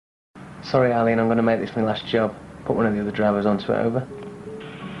Sorry, Arlene, I'm going to make this my last job. Put one of the other drivers onto it, over.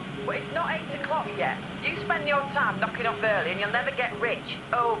 But it's not 8 o'clock yet. You spend your time knocking off early and you'll never get rich.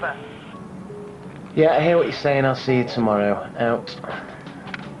 Over. Yeah, I hear what you're saying. I'll see you tomorrow. Out.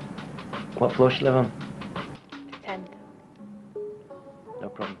 What floor should you live on? 10th. No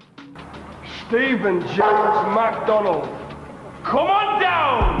problem. Stephen James MacDonald, come on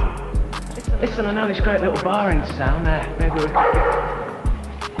down! Listen, I know this great little bar in town. Maybe we could get...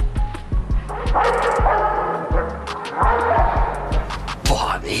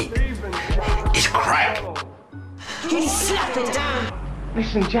 Barney, it's crack. You slap it down.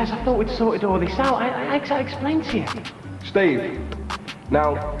 Listen, Jazz, I thought we'd sorted all this out. I explained to you. Steve,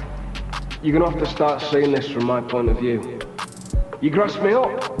 now, you're gonna have to start seeing this from my point of view. You grasp me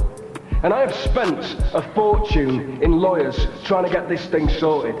up? And I have spent a fortune in lawyers trying to get this thing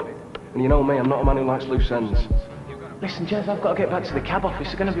sorted. And you know me, I'm not a man who likes loose ends. Listen, Jazz, I've got to get back to the cab office.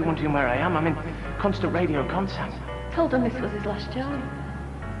 They're going to be wondering where I am. I'm in constant radio contact. Told him this was his last job.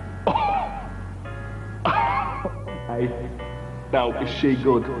 Hey, now, is she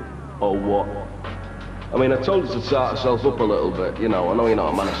good or what? I mean, I told her to start herself up a little bit, you know. I know you're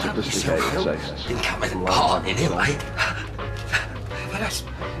not a man of sophisticated tastes. Didn't come with a part in it, mate. But that's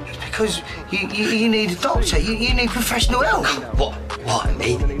because you need a doctor. You need professional help. What I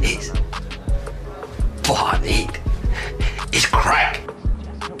need is... What I need is crack.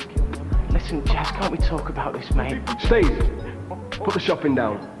 Listen, Jazz, can't we talk about this, mate? Steve, put the shopping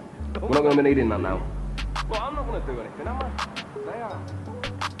down. We're not going to be needing that now. Well, I'm not going to do anything, am I? They are.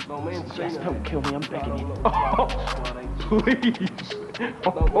 No, me and Jazz, don't kill me, I'm begging you. Oh, please.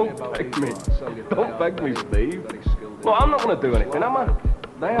 Oh, don't beg me. Don't beg me, Steve. Well, I'm not going to do anything, am I?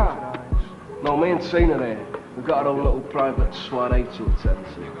 They are. No, me and Cena there. We've got our own little private soiree to attend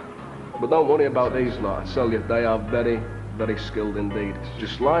to. But don't worry about these lot. I tell you, they are very, very skilled indeed.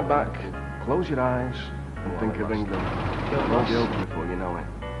 Just lie back, close your eyes, and think of England. It'll be over before you know it.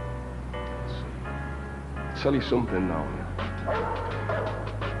 I'll tell you something now.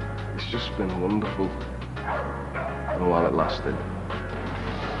 It's just been wonderful. And while it lasted.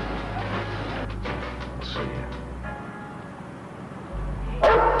 I'll see you.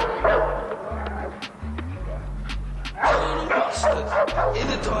 In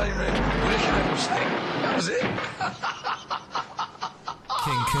the dining room with a candlestick. That was it.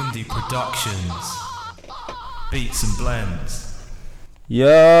 King Kundi Productions. Beats and blends.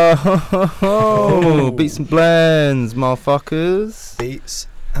 Yo, Beats and blends, motherfuckers. Beats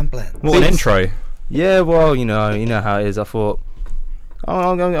and blends. What an intro. Yeah, well, you know how it is. I thought,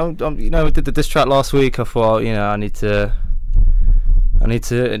 we did the diss track last week. I thought, I need to,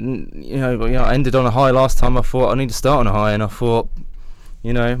 I ended on a high last time. I thought I need to start on a high, and I thought,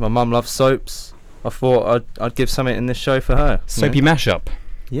 my mum loves soaps. I thought I'd give something in this show for her. Soapy mashup.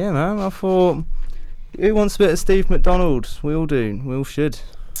 Yeah, man. I thought, who wants a bit of Steve McDonald? We all do. We all should.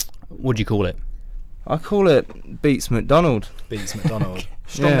 What do you call it? I call it Beats McDonald. Beats McDonald.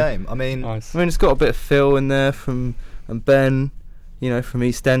 Strong name. I mean, nice. It's got a bit of Phil in there and Ben, from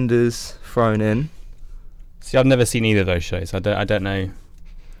EastEnders thrown in. See, I've never seen either of those shows. I don't know.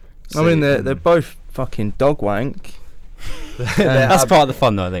 I mean, they're both fucking dog wank. That's part of the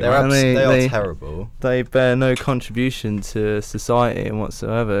fun, though. I think. They are terrible. They bear no contribution to society and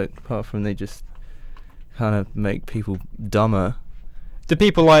whatsoever, apart from they just kind of make people dumber. Do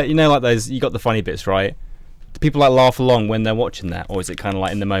people like those? You got the funny bits, right? Do people laugh along when they're watching that, or is it kind of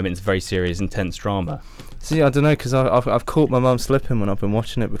like in the moment it's very serious, intense drama? See, I don't know, because I've caught my mum slipping when I've been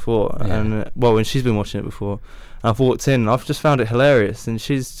watching it before, and when she's been watching it before, and I've walked in and I've just found it hilarious, and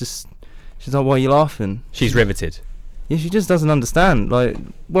she's like, "Why are you laughing?" She's riveted. Yeah, she just doesn't understand. Not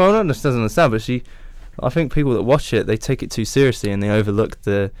just doesn't understand, but I think people that watch it, they take it too seriously and they overlook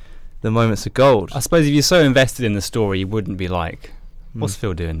the moments of gold. I suppose if you're so invested in the story, you wouldn't be like, "What's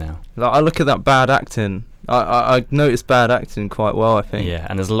Phil doing now?" Like, I look at that bad acting. I notice bad acting quite well, I think. Yeah,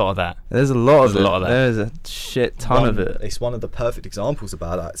 and there's a lot of that. There's a lot of that. There's a shit ton of it. It's one of the perfect examples of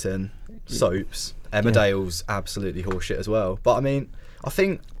bad acting. Soaps. Emmerdale's absolutely horseshit as well. But I mean, I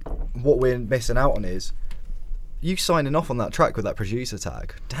think what we're missing out on is you signing off on that track with that producer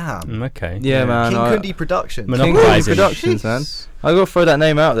tag. Damn. Okay. Yeah, man. King Kundi Productions. King Kundi Productions, man. I got to throw that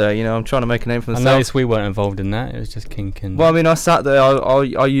name out there. I'm trying to make a name for myself. I noticed we weren't involved in that. It was just King Kundi. Well, I mean, I sat there.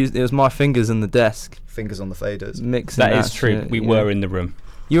 I used it was my fingers in the desk. Fingers on the faders. Mixing. That is true. We were in the room.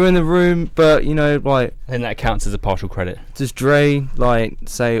 You were in the room, but I think that counts as a partial credit. Does Dre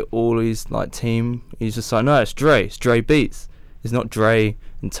say all his team? He's just like, no, it's Dre. It's Dre Beats. It's not Dre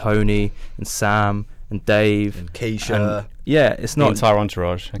and Tony and Sam and Dave and Keisha. It's not the entire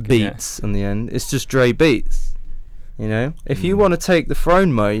entourage. Beats in the end. It's just Dre Beats. You know, if you want to take the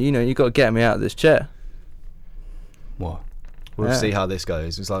throne, Mo, you know, you got to get me out of this chair. What? We'll see how this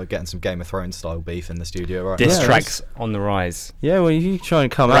goes. It's like getting some Game of Thrones style beef in the studio, right? Diss Yeah, tracks on the rise. Yeah, well, if you try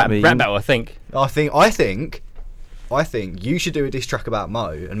and come at me, Rap battle, I think. I think you should do a diss track about Mo,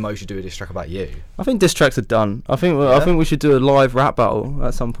 and Mo should do a diss track about you. I think diss tracks are done. I think we should do a live rap battle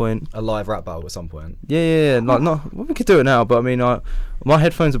at some point. A live rap battle at some point. Yeah. Like, well, we could do it now, but I mean, my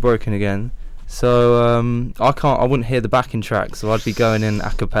headphones are broken again, so I wouldn't hear the backing track, so I'd be going in a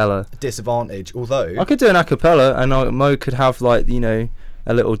cappella. Disadvantage, although I could do an a cappella, and Mo could have, like, you know,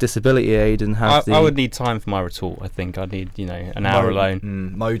 a little disability aid and have I would need time for my retort. I think I'd need, you know, an hour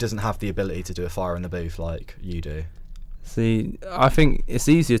alone. Mo doesn't have the ability to do a fire in the booth like you do. See, I think it's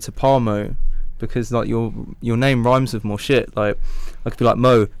easier to par Mo because, like, your name rhymes with more shit. Like, I could be like,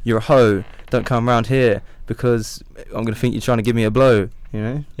 Mo, you're a hoe, don't come around here because I'm gonna think you're trying to give me a blow, you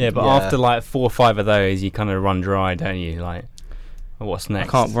know? Yeah, but after like 4 or 5 of those, you kind of run dry, don't you? Like, what's next?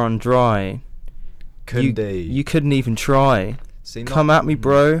 I can't run dry. You couldn't even try. See, come at me,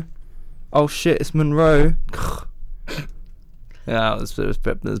 bro. Oh shit, it's Monroe. Yeah, it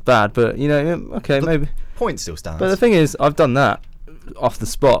was bad, but, you know, okay, maybe. Point still stands. But the thing is, I've done that off the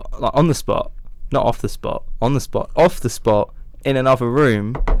spot, like on the spot, not off the spot, on the spot, off the spot, in another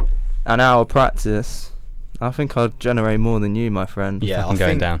room, an hour practice. I think I'd generate more than you, my friend. Yeah, I'm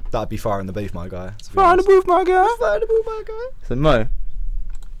going down. That'd be fire in the booth, my guy. Fire in the booth, my guy. Fire in the booth, my guy. So Mo,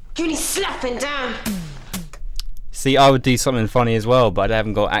 You need slapping down. See, I would do something funny as well, but I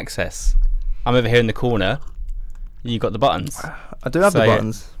haven't got access. I'm over here in the corner. You got the buttons. I do have the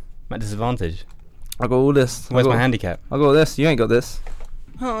buttons. I'm at disadvantage. I got all this. Where's my handicap? I got all this. You ain't got this.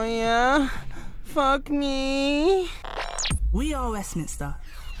 Oh yeah, fuck me. We are Westminster.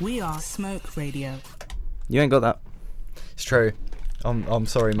 We are Smoke Radio. You ain't got that. It's true. I'm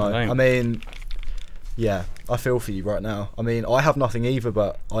sorry, Mo. I mean, yeah, I feel for you right now. I mean, I have nothing either,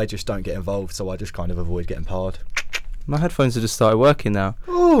 but I just don't get involved, so I just kind of avoid getting parred. My headphones have just started working now.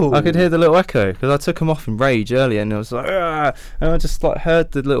 Ooh. I could hear the little echo because I took them off in rage earlier, and I was like, "Argh!" And I just like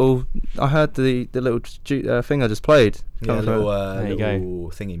heard the little thing I just played. Yeah, little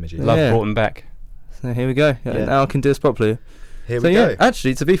go. thingy midget. Love brought him back. So here we go. Yeah. Now I can do this properly. Here we go.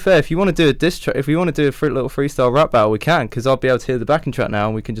 Actually, to be fair, if you want to do a diss track, if we want to do a little freestyle rap battle, we can, because I'll be able to hear the backing track now,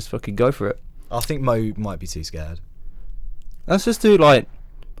 and we can just fucking go for it. I think Mo might be too scared. Let's just do like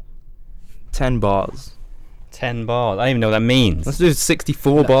 10 bars. 10 bars. I don't even know what that means. Let's do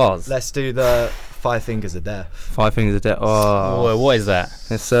 64 bars. Let's do the 5 Fingers of Death. 5 Fingers of Death. Oh, what is that?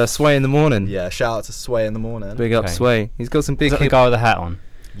 It's Sway in the Morning. Yeah, shout out to Sway in the Morning. Big up Sway. He's got some big. Is that the guy with the hat on?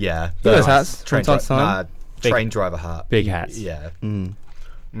 Yeah, he wears hats from time to time. Train driver hat. Big hats. Yeah.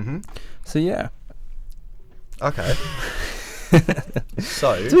 So yeah. Okay.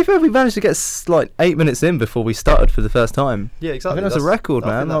 So to be fair, we managed to get like 8 minutes in before we started for the first time. Yeah, exactly. I think that's a record,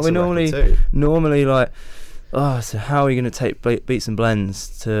 man. Like, we normally like, so how are we going to take Beats and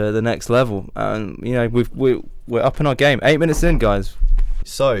Blends to the next level? And you know, we're up in our game. 8 minutes in, guys.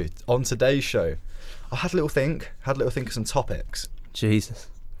 So on today's show, I had a little think of some topics. Jesus.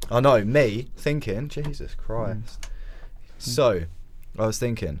 I know, me thinking, Jesus Christ. So I was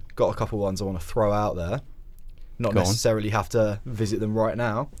thinking, got a couple ones I want to throw out there. Not necessarily have to visit them right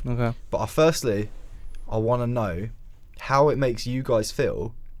now. Okay. But firstly, I want to know how it makes you guys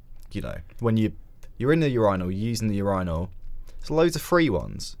feel, you know, when you're in the urinal, you're using the urinal. There's loads of free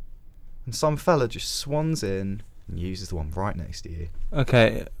ones. And some fella just swans in and uses the one right next to you.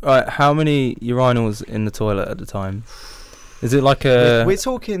 Okay, right, how many urinals in the toilet at the time? Is it like we're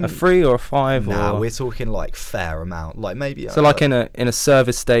talking a 3 or a 5? Nah, or? we're talking like fair amount, like maybe. So like in a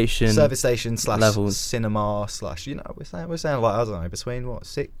service station. / levels. Cinema / you know, we're saying like, I don't know, between what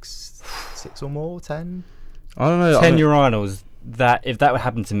 6 or more, 10. I don't know. 10 urinals. That if that would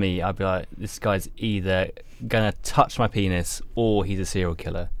happen to me, I'd be like, this guy's either gonna touch my penis or he's a serial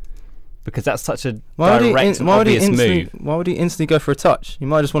killer, because that's such a direct, obvious move. Why would he instantly go for a touch? You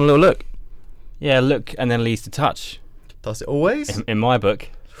might just want a little look. Yeah, look, and then leads to touch. Does it always? In my book.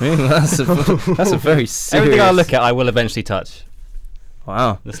 That's a very serious... Everything I look at, I will eventually touch.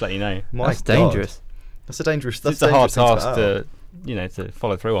 Wow. Just let you know. That's dangerous. That's a dangerous... It's a hard task to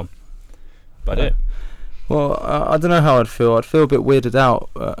follow through on. But I do. Well, I don't know how I'd feel. I'd feel a bit weirded out.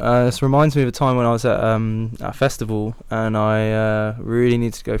 This reminds me of a time when I was at a festival and I really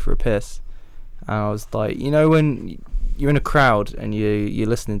needed to go for a piss. And I was like, you know, when you're in a crowd and you're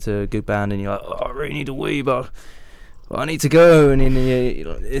listening to a good band and you're like, oh, I really need a wee, but I need to go, and then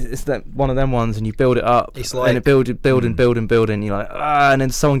it's that one of them ones, and you build it up, it's like, and it build, and you're like, and then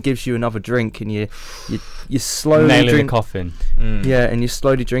someone gives you another drink, and you slowly nailing the coffin. Yeah, and you're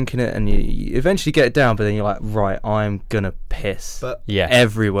slowly drinking it, and you eventually get it down, but then you're like, right, I'm gonna piss, but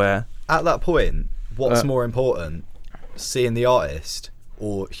everywhere. At that point, what's more important, seeing the artist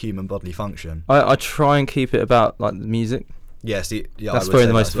or human bodily function? I try and keep it about like the music. Yes, that's probably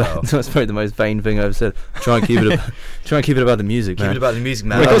the most. That's probably the most vain thing I've ever said. Try and keep it about the music, man. Keep it about the music,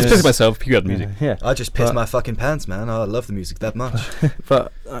 man. I was pissing myself. Keep it about the music. Yeah. I just pissed my fucking pants, man. I love the music that much.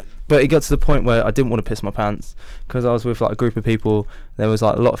 but it got to the point where I didn't want to piss my pants because I was with like a group of people. There was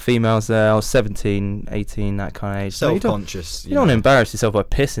like a lot of females there. I was 17, 18, that kind of age. Self-conscious. You don't want to embarrass yourself by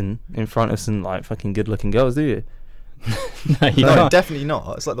pissing in front of some like fucking good-looking girls, do you? No, definitely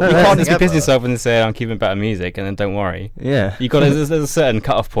not. It's like you can't just piss yourself and say I'm keeping better music and then don't worry. Yeah, you got there's a certain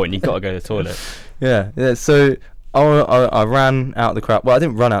cut-off point. You got to go to the toilet. Yeah. So I ran out of the crowd. Well, I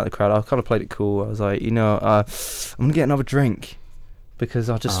didn't run out of the crowd. I kind of played it cool. I was like, I'm gonna get another drink because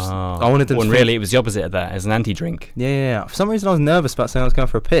I wanted them. Well, really, it was the opposite of that. As an anti-drink. Yeah. For some reason, I was nervous about saying I was going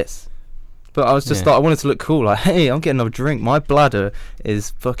for a piss. But I was just like, I wanted to look cool. Like, hey, I'm getting another drink. My bladder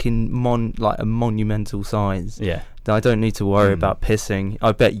is fucking like a monumental size. Yeah. I don't need to worry about pissing.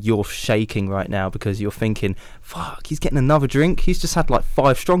 I bet you're shaking right now because you're thinking, fuck, he's getting another drink. He's just had like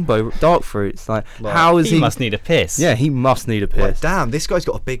 5 Strongbow dark fruits. Like how is he? He must need a piss. Yeah, he must need a piss. Like, damn, this guy's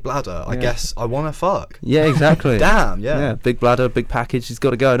got a big bladder. I guess I want to fuck. Yeah, exactly. Damn, yeah. Big bladder, big package. He's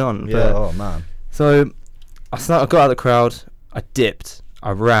got it going on. Yeah. Oh man. So I got out of the crowd. I dipped.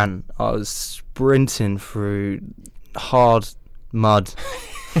 I ran. I was sprinting through hard mud.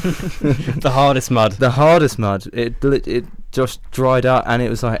 The hardest mud. It just dried out, and it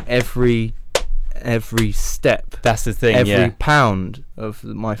was like every step. That's the thing. Every pound of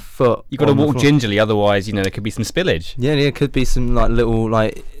my foot. You got to walk gingerly, otherwise, there could be some spillage. Yeah, it could be some like little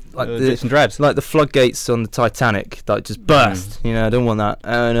like drips and drabs, like the floodgates on the Titanic that just burst. I don't want that.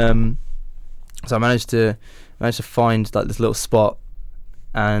 And so I managed to find like this little spot,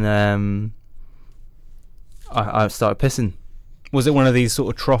 and I started pissing. Was it one of these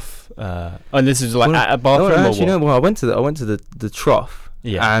sort of trough? And this is like at a bathroom. Actually, I went to the trough.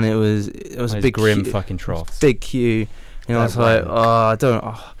 Yeah, and it was a big grim fucking trough. Big queue. I was like,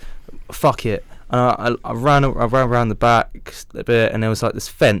 fuck it. And I ran around the back a bit, and there was like this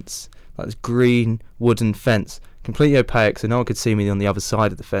fence, like this green wooden fence, completely opaque, so no one could see me on the other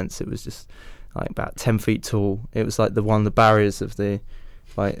side of the fence. It was just like about 10 feet tall. It was like the barriers of the.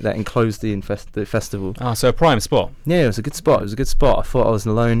 Like that enclosed the festival. Oh, so a prime spot. Yeah, it was a good spot. I thought I was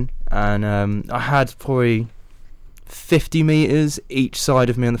alone, and I had probably 50 meters each side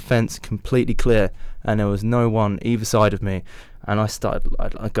of me on the fence, completely clear, and there was no one either side of me. And I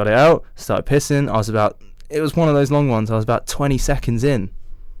got it out, started pissing. It was one of those long ones. I was about 20 seconds in.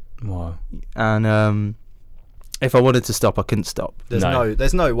 Wow. And if I wanted to stop, I couldn't stop.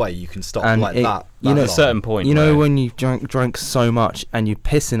 There's no way you can stop and like that. At a certain point. When you drank so much and you're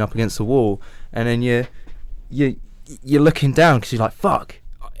pissing up against the wall, and then you're looking down because you're like, fuck.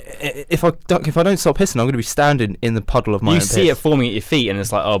 If I don't stop pissing, I'm going to be standing in the puddle of my own piss. You see it forming at your feet, and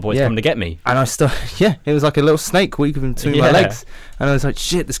it's like, oh boy, it's coming to get me. And it was like a little snake weaving between my legs, and I was like,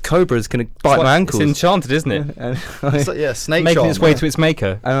 shit, this cobra is going to bite my ankles. It's enchanted, isn't it? And snake making its way to its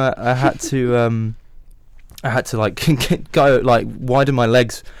maker. And I had to like go like widen my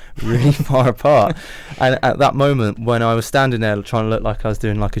legs really far apart, and at that moment when I was standing there trying to look like I was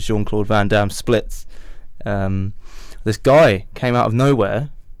doing like a Jean-Claude Van Damme splits, this guy came out of nowhere.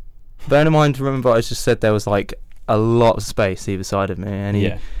 Bear in mind, remember I just said there was like a lot of space either side of me,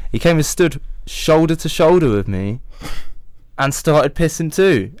 and he came and stood shoulder to shoulder with me and started pissing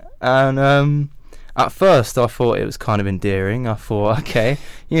too. And at first I thought it was kind of endearing. I thought, okay,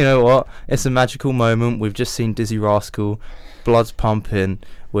 you know what, it's a magical moment. We've just seen Dizzy Rascal, blood's pumping,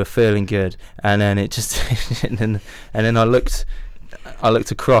 we're feeling good. And then it just and then I looked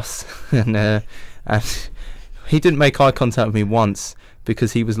across, and he didn't make eye contact with me once,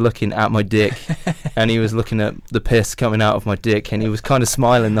 because he was looking at my dick and he was looking at the piss coming out of my dick, and he was kind of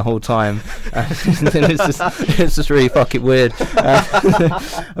smiling the whole time. And it's just really fucking weird.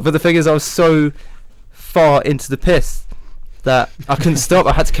 But the thing is, I was so far into the piss that I couldn't stop.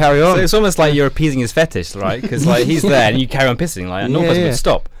 I had to carry on. So it's almost like you're appeasing his fetish, right? Because like he's there and you carry on pissing, like no person would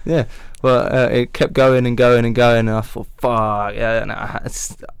stop. Yeah, but it kept going and going and going, and I thought, fuck, yeah, and I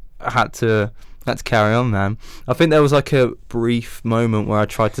had to carry on, man. I think there was like a brief moment where I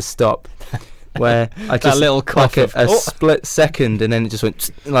tried to stop, where I just that little cough like a split second, and then it just went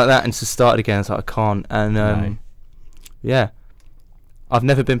like that and just started again. It's like I can't, and yeah, I've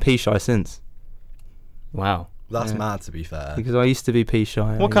never been pee shy since. Wow. That's mad, to be fair. Because I used to be pee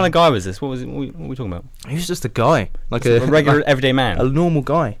shy. What kind of guy was this? What was it? What were we talking about? He was just a guy, like a regular, everyday man, a normal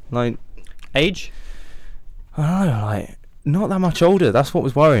guy. Like age? I don't know, like not that much older. That's what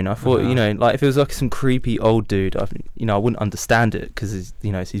was worrying. I thought, you know, like if it was like some creepy old dude, I wouldn't understand it because it's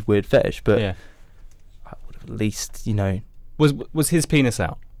his weird fetish. But I would have at least, Was his penis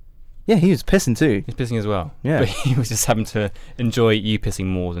out? Yeah, he was pissing too. He's pissing as well. Yeah, but he was just having to enjoy you pissing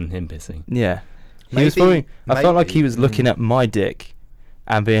more than him pissing. Yeah, he was probably. I felt like he was looking at my dick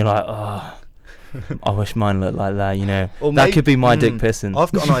and being like, "Oh, I wish mine looked like that." Or that could be my dick pissing.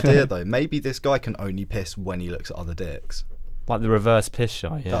 I've got an idea though. Maybe this guy can only piss when he looks at other dicks. Like the reverse piss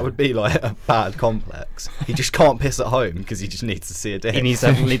shy. Yeah. That would be like a bad complex. He just can't piss at home because he just needs to see a dick. He needs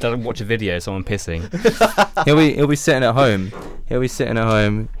to watch a video of someone pissing. He'll be sitting at home.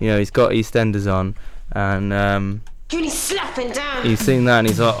 He's got EastEnders on, and Junie's slapping down. He's seen that and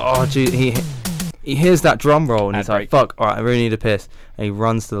he's like, oh, gee, he hears that drum roll and he's like, fuck, alright, I really need a piss. And he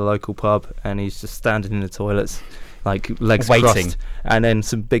runs to the local pub and he's just standing in the toilets, like legs crossed. And then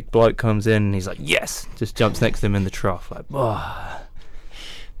some big bloke comes in and he's like, yes, just jumps next to him in the trough, like, oh.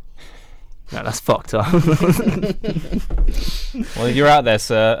 No, that's fucked up. Well, if you're out there,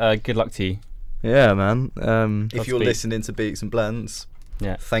 sir, good luck to you. Yeah, man. If you're listening to Beats and Blends,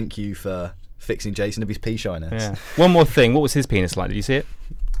 thank you for fixing Jason of his pee shyness. Yeah. One more thing, what was his penis like? Did you see it?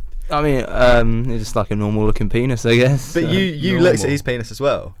 I mean, it's just like a normal looking penis, I guess. But you looked at his penis as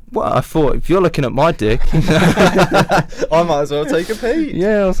well. Well, I thought, if you're looking at my dick, I might as well take a peek.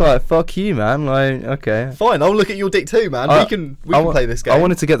 Yeah, I was like, fuck you, man. Like, okay. Fine, I'll look at your dick too, man. We can play this game. I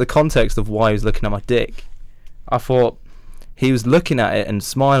wanted to get the context of why he was looking at my dick. I thought he was looking at it and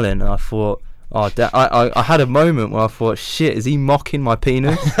smiling, and I thought, I had a moment where I thought, shit, is he mocking my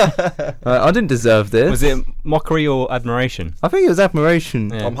penis? I didn't deserve this. Was it mockery or admiration? I think it was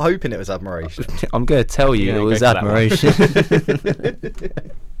admiration. Yeah. I'm hoping it was admiration. I'm going to tell you it was admiration.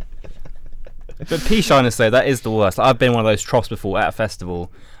 But pee shyness, though, that is the worst. Like, I've been in one of those troughs before at a festival,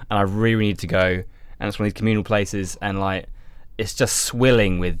 and I really need to go, and it's one of these communal places, and like it's just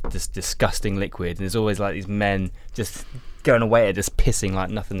swilling with this disgusting liquid, and there's always like these men just going away at just pissing like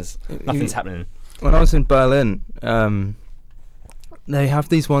nothing's happening. When I was in Berlin, they have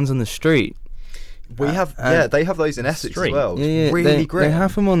these ones on the street. They have those in Essex as well. Yeah, really great. They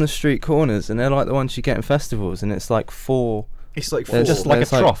have them on the street corners, and they're like the ones you get in festivals, and it's like four. It's like four. Just like a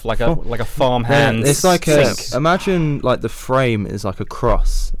trough, like a farmhand. It's like imagine like the frame is like a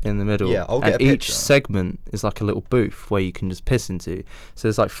cross in the middle. Yeah, I'll get a picture. And each segment is like a little booth where you can just piss into. So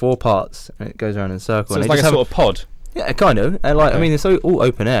there's like 4 parts, and it goes around in a circle. So it's like a sort of pod. Yeah, kind of. And like, I mean, it's all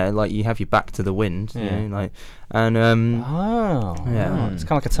open air. Like, you have your back to the wind. Yeah. You know, like, and it's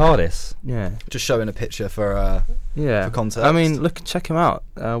kind of like a TARDIS. Yeah. Just showing a picture for context. I mean, check him out.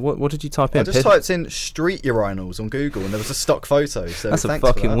 What did you type in? I just typed in street urinals on Google, and there was a stock photo. So that's a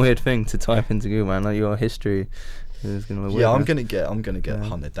fucking weird thing to type into Google, man. Like, your history is gonna be weird. Yeah, I'm gonna get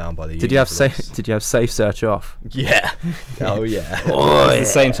hunted down by the. Did you have safe search off? Yeah. Oh yeah. It's the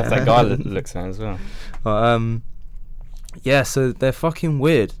same stuff that guy looks at as well. Yeah, so they're fucking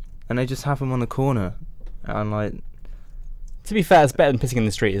weird, and they just have them on the corner, and like. To be fair, it's better than pissing in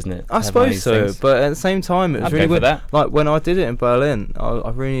the street, isn't it? I suppose so, things. But at the same time, it was really weird. That. Like when I did it in Berlin, I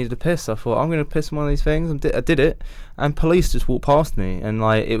really needed to piss. I thought I'm going to piss in one of these things. I did it, and police just walked past me, and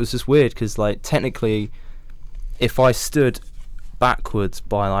like it was just weird because like technically, if I stood backwards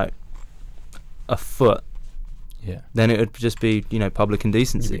by like a foot. Yeah. Then it would just be, public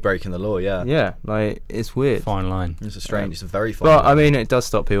indecency. You'd be breaking the law, yeah. Yeah, like it's weird. Fine line. It's a very fine line. I mean, it does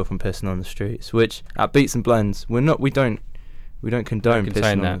stop people from pissing on the streets, which at Beats and Blends, we don't condone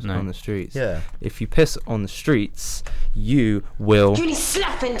pissing on the streets. Yeah. If you piss on the streets, you will Julie's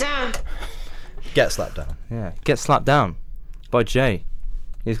slapping down. Get slapped down. Yeah, get slapped down by Jay.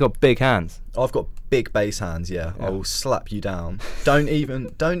 He's got big hands. I've got big bass hands, yeah. I will slap you down. Don't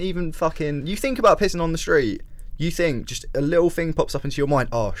even fucking. You think about pissing on the street. You think just a little thing pops up into your mind.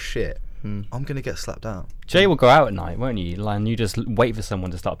 Oh shit, I'm gonna get slapped down. Jay will go out at night, won't you? And you just wait for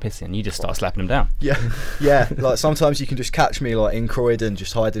someone to start pissing, and you just start slapping them down. Yeah, yeah. Like sometimes you can just catch me like in Croydon,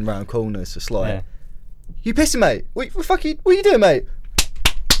 just hiding around corners, just like, you pissing, mate? What are you doing, mate?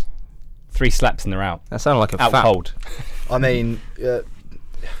 3 slaps and they're out. That sounded like a out fat. Cold. I mean,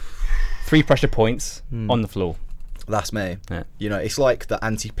 3 pressure points on the floor. That's me. Yeah. It's like the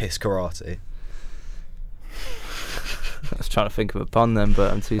anti-piss karate. I was trying to think of a pun then,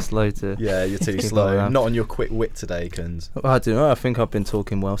 but I'm too slow to. Yeah, you're too slow. Not on your quick wit today, Kunz. I don't know. I think I've been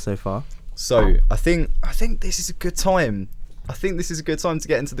talking well so far. So I think this is a good time. I think this is a good time to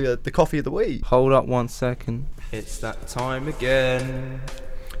get into the coffee of the week. Hold up 1 second. It's that time again.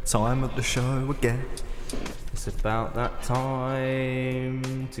 Time of the show again. It's about that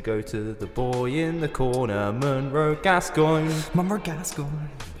time to go to the boy in the corner, Monroe Gascoigne. Monroe Gascoigne.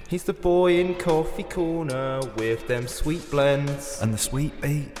 He's the boy in Coffee Corner with them sweet blends and the sweet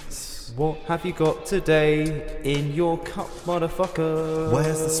beats. What have you got today in your cup, motherfucker?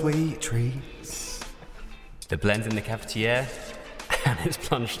 Where's the sweet treats? The blend's in the cafetiere, and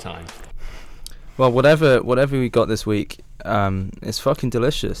it's lunchtime. Well, whatever we got this week, it's fucking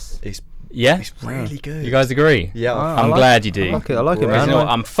delicious. It's really good. You guys agree? Yeah, I'm glad you do. I like it, man. You know what?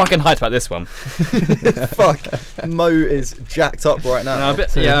 I'm fucking hyped about this one. Fuck, Mo is jacked up right now. I'm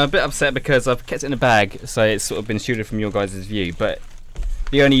a bit upset because I've kept it in a bag, so it's sort of been shielded from your guys' view. But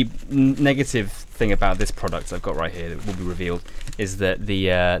the only negative thing about this product I've got right here that will be revealed is that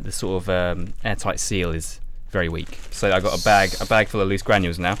the sort of airtight seal is very weak. So I got a bag full of loose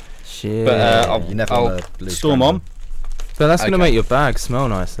granules now. Shit. But I'll storm on. But that's going to make your bag smell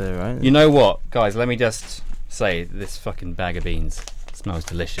nice though, right? You know what, guys, let me just say this fucking bag of beans smells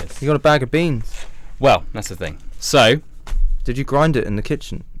delicious. You got a bag of beans? Well, that's the thing. So, did you grind it in the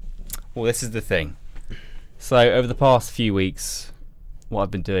kitchen? Well, this is the thing. So, over the past few weeks, what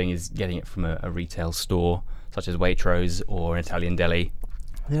I've been doing is getting it from a retail store, such as Waitrose or an Italian deli.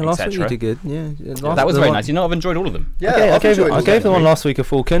 Yeah, last week you did good. Yeah, that was very nice. You know, I've enjoyed all of them. Yeah, I gave the one last week a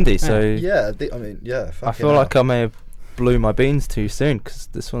full Kundi, so I feel like I may have blew my beans too soon because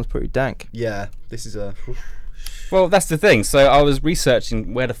this one's pretty dank. Yeah, this is a. Well, that's the thing. So I was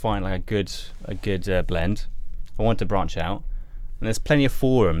researching where to find like a good blend. I wanted to branch out, and there's plenty of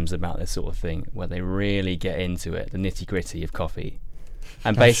forums about this sort of thing where they really get into it, the nitty gritty of coffee,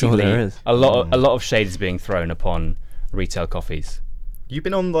 and basically a lot of shade is being thrown upon retail coffees. You've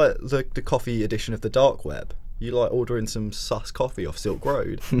been on like the coffee edition of the dark web. You like ordering some sus coffee off Silk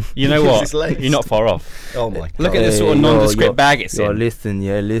Road. You know what? You're not far off. Oh my god! Look at this sort of nondescript bag it's in. Listen,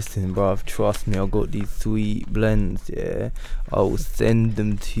 bruv. Trust me, I got these sweet blends. Yeah, I will send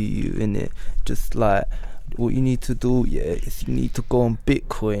them to you. Innit? Just like what you need to do. Yeah, is you need to go on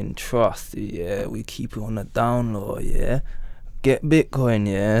Bitcoin. Trust. Yeah, we keep it on the down low. Yeah. Get Bitcoin.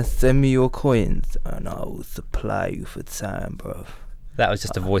 Yeah. Send me your coins, and I will supply you for time, bruv. That was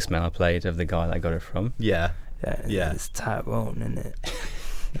just a voicemail I played of the guy that I got it from. Yeah. It's Tyrone, innit?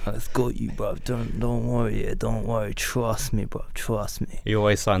 It's got you, bruv. Don't worry, don't worry. Trust me, bruv. Trust me. He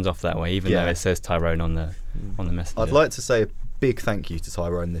always signs off that way, even though it says Tyrone on the message. I'd like to say a big thank you to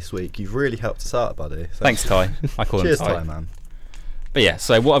Tyrone this week. You've really helped us out, buddy. Thanks, Ty. I call him Cheers, Ty. Ty, man. But yeah,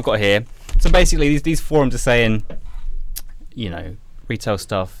 so what I've got here. So basically, these forums are saying, you know, retail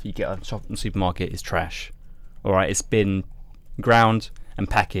stuff you get at a shop and supermarket is trash. All right, it's been ground and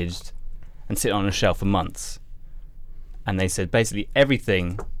packaged and sitting on a shelf for months. And they said basically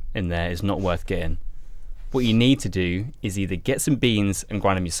everything in there is not worth getting. What you need to do is either get some beans and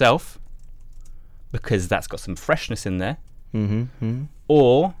grind them yourself, because that's got some freshness in there,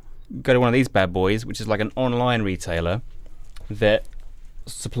 or go to one of these bad boys, which is like an online retailer that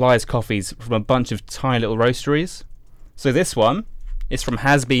supplies coffees from a bunch of tiny little roasteries. So this one is from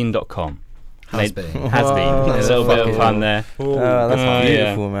hasbeen.com. Has-been. There's a little bit of fun there. That's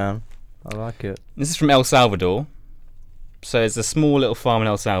beautiful, man. I like it. This is from El Salvador. So it's a small little farm in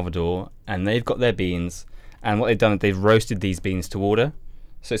El Salvador, and they've got their beans, and what they've done is they've roasted these beans to order.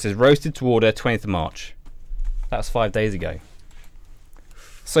 So it says roasted to order 20th of March. That was 5 days ago.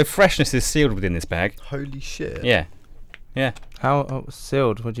 So freshness is sealed within this bag. Holy shit. Yeah. How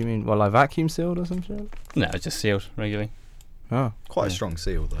sealed? What do you mean? Well, like vacuum sealed or some shit? No, it's just sealed regularly. Oh. Quite a strong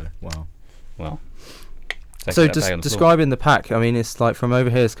seal though. Wow. Well. So just describing the pack, I mean, it's like from over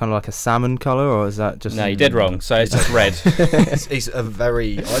here, it's kind of like a salmon colour, or is that just... No, you did wrong. So it's just red. It's a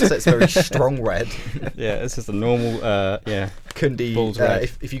very, I'd say it's a very strong red. Yeah, it's just a normal,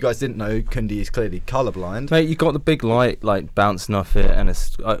 Kundi, if you guys didn't know, Kundi is clearly colourblind. Mate, you got the big light like bouncing off it, and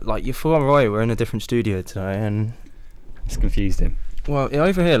it's like you're full right. We're in a different studio today, and it's confused him. Well,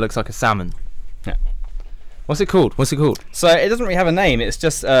 over here it looks like a salmon. Yeah. What's it called? So it doesn't really have a name. It's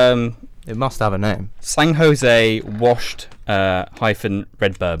just it must have a name. San Jose washed hyphen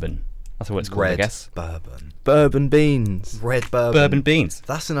red bourbon. That's what it's called, I guess. Bourbon beans. Red bourbon. Bourbon beans.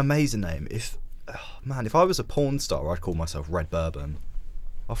 That's an amazing name. If I was a porn star, I'd call myself Red Bourbon.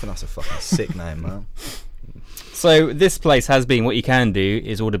 I think that's a fucking sick name, man. So this place has been, what you can do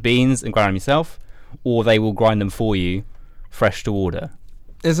is order beans and grind them yourself, or they will grind them for you, fresh to order.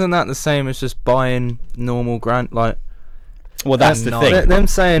 Isn't that the same as just buying normal grind, like... Well, that's the thing. Them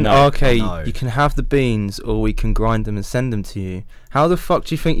saying, you can have the beans, or we can grind them and send them to you. How the fuck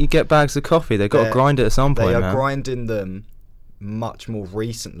do you think you get bags of coffee? They've got to grind it at some point, They are man. grinding them much more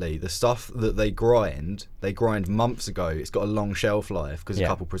recently. The stuff that they grind months ago. It's got a long shelf life because a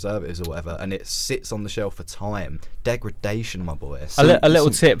couple preservatives or whatever, and it sits on the shelf for time. Degradation, my boy. A little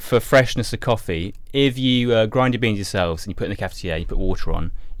tip for freshness of coffee: if you grind your beans yourselves and you put it in the cafetiere, you put water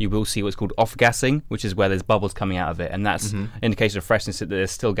on, you will see what's called off-gassing, which is where there's bubbles coming out of it, and that's an indication of freshness that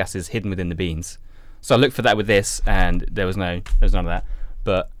there's still gases hidden within the beans. So I looked for that with this, and there was none of that,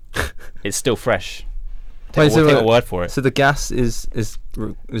 but it's still fresh. Take a word for it. So the gas is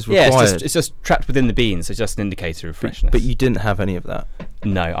required. Yeah, it's just trapped within the beans. It's just an indicator of freshness. But you didn't have any of that.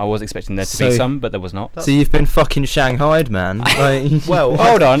 No, I was expecting there to be some, but there was not. So you've been fucking shanghaied, man. Like, well,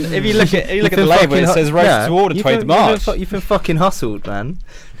 hold on. If you look at the label, it says roasted to order 20th March. You've been fucking hustled, man.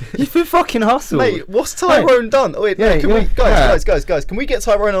 You've been fucking hustled. Mate, what's Tyrone done? Wait, guys, can we get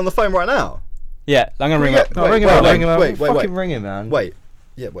Tyrone on the phone right now? Yeah, I'm gonna ring him. Wait, fucking ring him, man. Wait.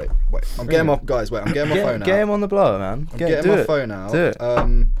 Yeah, wait. I'm getting my guys. Wait, I'm getting my phone out. Get him on the blower, man. I'm getting my phone out. Do it.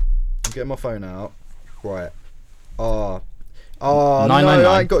 I'm getting my phone out. Right. No, 999.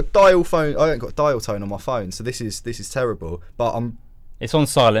 I ain't got dial phone. I ain't got dial tone on my phone, so this is terrible. But It's on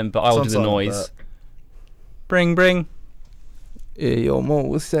silent, but I will do the noise. Bring. Yeah, yo, Mo,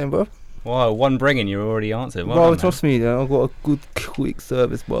 what's you saying, bro? Wow, one bringing, you already answered. Well bro, done, trust me, I've got a good, quick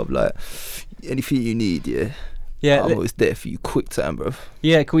service, bro. Like, anything you need, yeah, I'm always there for you, quick time, bro.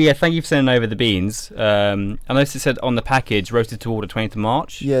 Yeah, cool. Yeah, thank you for sending over the beans. I noticed it said on the package, roasted to order 20th of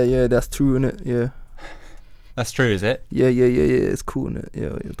March. Yeah, that's true, innit? Yeah. That's true, is it? Yeah, it's cool, innit? Yeah,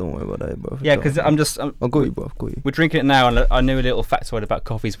 don't worry about that, bro. Yeah, because I'll got you, bro. We're drinking it now, and I knew a little factoid about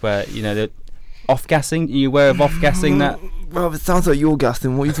coffees where, the off-gassing. Are you aware of off-gassing that? Bro, it sounds like you're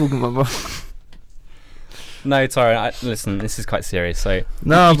gassing. What are you talking about, bro? No, Tyrone, listen, this is quite serious. So,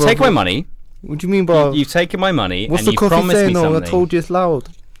 nah, you take my money. What do you mean, bro? You've taken my money, What's and the you promised saying, me something. I told you it's loud.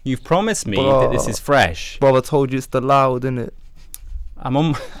 You've promised me that this is fresh. Bro, I told you it's the loud, innit? I'm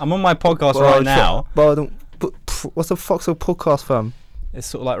on my podcast right now. Bro, what's the fuck's a podcast, fam? It's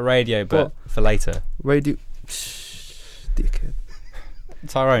sort of like radio, but for later. Radio. Dickhead.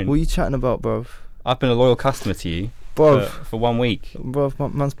 Tyrone. What are you chatting about, bro? I've been a loyal customer to you for 1 week. Bro,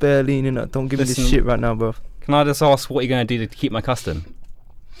 man's barely in it. Don't give me this shit right now, bro. Can I just ask what you're going to do to keep my custom?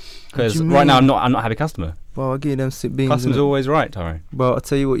 Because right now I'm not a happy customer. Bro, I'll give you them sick beans. Customer's always right, Tyrone. Bro, I'll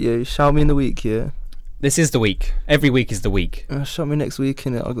tell you what, shout me in the week, yeah? This is the week. Every week is the week. Shout me next week,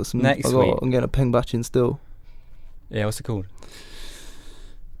 innit? I got some. Next week. I'm getting a peng batch in still. Yeah, what's it called?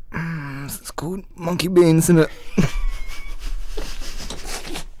 It's called Monkey Beans, innit?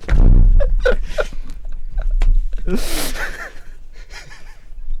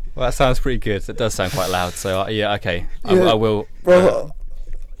 Well, that sounds pretty good. It does sound quite loud. So yeah, okay. I will. Bro,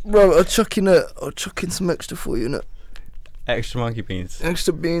 I'll chuck in some extra for you, innit? Extra monkey beans.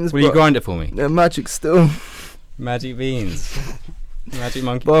 Extra beans. Will you grind it for me? Yeah, magic still. Magic beans. Magic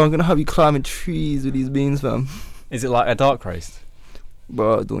monkey. Bro, I'm gonna have you climbing trees with these beans, fam. Is it like a dark roast?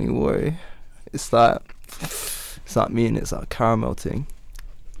 Bro, don't you worry. It's like me, and it's like a caramel thing.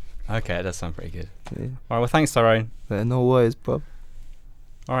 Okay, that does sound pretty good. Yeah. Alright, well, thanks, Tyrone. Yeah, no worries, bro.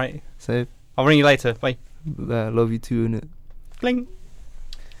 Alright. So, I'll ring you later. Bye. I love you too, innit? Bling.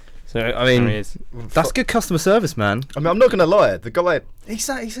 So, I mean, that's good customer service, man. I mean, I'm not going to lie. The guy, he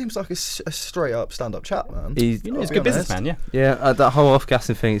seems like a straight up stand up chap, man. He's a good businessman, yeah. Yeah, that whole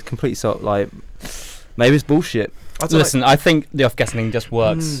off-gassing thing is completely maybe it's bullshit. Listen, I think the off-gassing thing just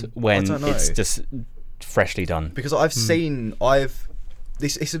works when it's just freshly done. Because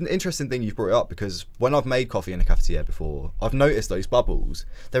it's an interesting thing you've brought it up, because when I've made coffee in a cafetiere before, I've noticed those bubbles.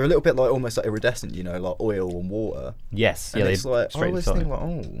 They're a little bit almost like iridescent, like oil and water. Yes, and it's like I always think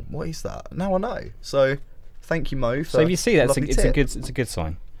what is that? Now I know. So thank you, Mo. So if you see that, it's a good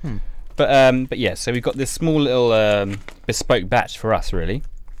sign. But yeah, so we've got this small little bespoke batch for us, really.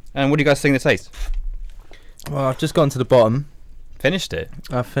 And what do you guys think of the taste? Well, I've just gone to the bottom. Finished it?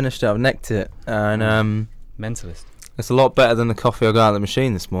 I've finished it. I've necked it, and mentalist. It's a lot better than the coffee I got out of the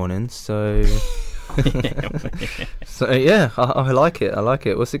machine this morning, so... So, yeah, I like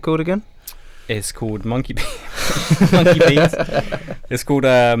it. What's it called again? It's called Monkey Beans. It's called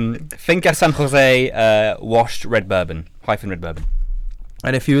Finca San Jose Washed Red Bourbon, _Red Bourbon.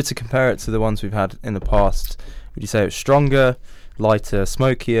 And if you were to compare it to the ones we've had in the past, would you say it's stronger, lighter,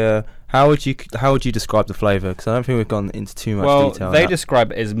 smokier? How would you describe the flavour? Because I don't think we've gone into too much detail. Well, they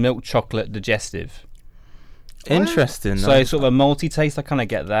describe it as milk chocolate digestive. Interesting. So sort of a malty taste. I kind of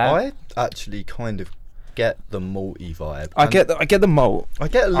get that. I actually kind of get the malty vibe. I get the malt. I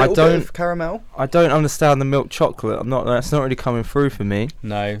get a little bit of caramel. I don't understand the milk chocolate. That's not really coming through for me.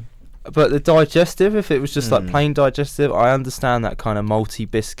 No. But the digestive, if it was just like plain digestive, I understand that kind of malty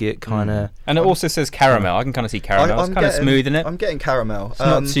biscuit kind of. And it also says caramel. I can kind of see caramel. It's kind of smooth in it. I'm getting caramel. It's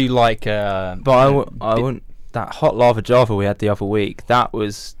not too like. But I wouldn't. That hot lava java we had the other week, I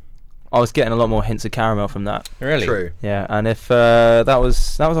was getting a lot more hints of caramel from that. Really? True. Yeah, and if that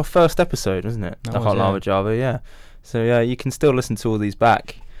was our first episode, wasn't it? The hot lava java, yeah. So yeah, you can still listen to all these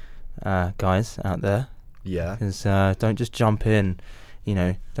back, guys out there. Yeah. Because don't just jump in. You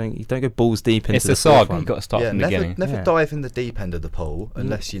know, don't go balls deep into it's the a saga. forefront. You've got to start from the beginning. Never dive in the deep end of the pool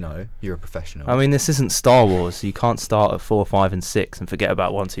unless you're a professional. I mean, this isn't Star Wars, so you can't start at 4, 5, and 6 and forget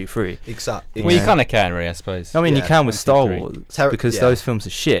about 1, 2, 3. Exactly. Well, you kind of can, really, I suppose. I mean, you can with Star Wars because those films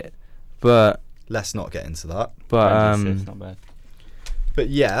are shit. But let's not get into that. But it's not bad. But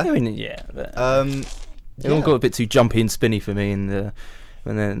yeah, I mean, yeah. But, it yeah. all got a bit too jumpy and spinny for me, and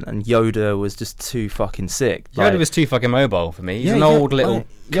Yoda was just too fucking sick. Yoda was too fucking mobile for me. He's an old little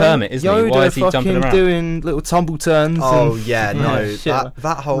Kermit, isn't Yoda he? Why is he jumping around? Doing little tumble turns. Oh and yeah, no,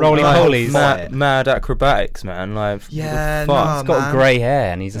 that whole rolling holies, mad acrobatics, man. Like yeah, he's got grey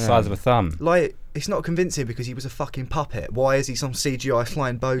hair and he's the size of a thumb. Like it's not convincing because he was a fucking puppet. Why is he some CGI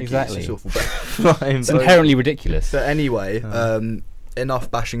flying bogey? Exactly. It's inherently ridiculous. But anyway,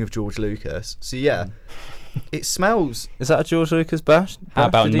 enough bashing of George Lucas. So yeah. It smells. Is that a George Lucas bash? How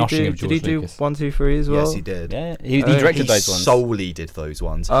about noshing of George Lucas? Did he do 1, 2, 3 as well? Yes, he did. Yeah, he directed those ones. Solely did those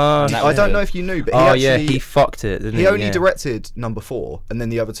ones. I don't know if you knew, but he fucked it, didn't he? He only directed number 4, and then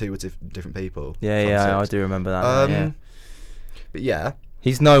the other 2 were different people. Yeah, I do remember that. But yeah,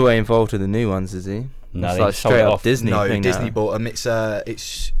 he's no way involved with the new ones, is he? No, it's they like straight up Disney. No, thing Disney now. bought him.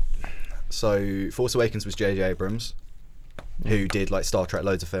 It's so Force Awakens was J.J. Abrams, who did like Star Trek,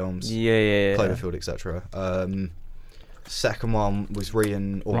 loads of films. Yeah. Cloverfield, etc. Second one was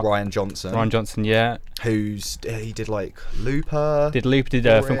Ryan Johnson. Ryan Johnson, yeah. He did like Looper. Did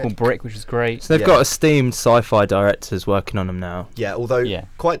a film called Brick, which was great. So they've got esteemed sci-fi directors working on them now. Yeah, although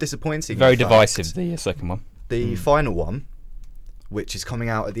quite disappointing. Very divisive, the second one. The final one, which is coming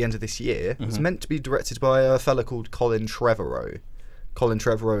out at the end of this year, was meant to be directed by a fella called Colin Trevorrow. Colin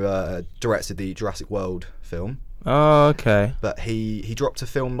Trevorrow directed the Jurassic World film. Oh, okay. But he dropped a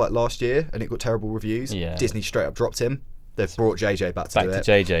film like last year and it got terrible reviews. Yeah. Disney straight up dropped him. They've brought JJ back to do it.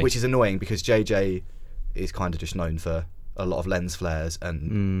 JJ. Which is annoying because JJ is kind of just known for a lot of lens flares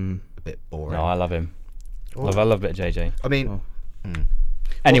and a bit boring. No, I love him. I love a bit of JJ. I mean...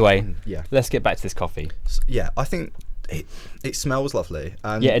 Anyway, let's get back to this coffee. Yeah, I think it smells lovely.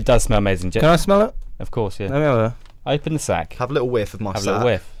 And yeah, it does smell amazing. Can I smell it? Of course, yeah. Let me have a... Open the sack. Have a little whiff of my sack. Have a little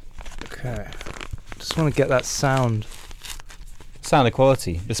whiff. Okay. Just want to get that sound. Sound of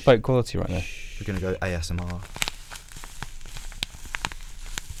quality. Bespoke quality right there. We're going to go ASMR.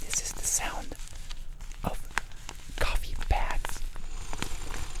 This is the sound of coffee bags.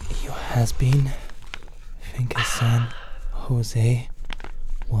 Your has-been Finkelson Jose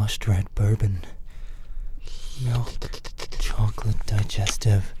washed red bourbon milk chocolate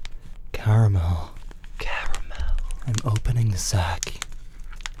digestive caramel. I'm opening the sack.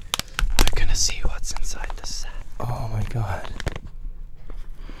 We're gonna see what's inside the sack. Oh my god.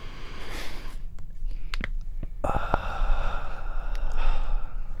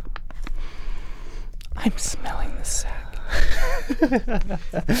 I'm smelling the sack.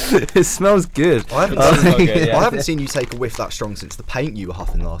 It smells good. I haven't seen you take a whiff that strong since the paint you were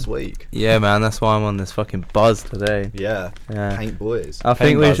huffing last week. Yeah, man, that's why I'm on this fucking buzz today. Yeah. Paint boys. I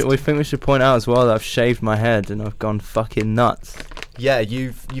think we should point out as well that I've shaved my head and I've gone fucking nuts. Yeah,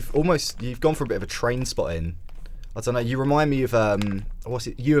 you've gone for a bit of a train spotting. I don't know. You remind me of what's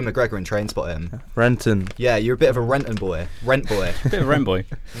it? Ewan McGregor in Trainspotting. Renton. Yeah, you're a bit of a rent boy. Bit of a rent boy.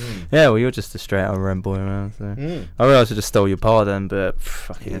 Yeah, well, you're just a straight out rent boy, man. So. I realised I just stole your pardon, but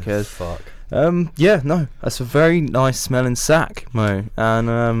fucking who cares? Fuck. Yeah, no, that's a very nice smelling sack, Mo,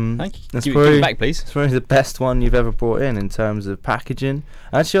 and thank you. That's Give it back, please. It's probably the best one you've ever brought in terms of packaging.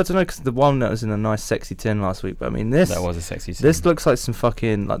 Actually, I don't know, because the one that was in a nice sexy tin last week, but I mean this. That was a sexy tin. This looks like some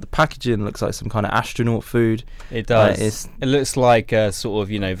fucking the packaging looks like some kind of astronaut food. It does. It looks like a sort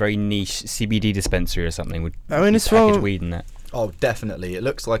of very niche CBD dispensary or something with it's packaged from weed in it. Oh, definitely. It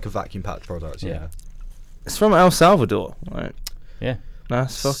looks like a vacuum packed product. Yeah. It's from El Salvador, right? Yeah.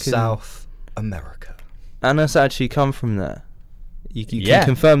 That's fucking South America. And it's actually come from there. You can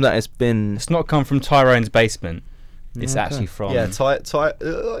confirm that it's not come from Tyrone's basement. It's actually from... Yeah,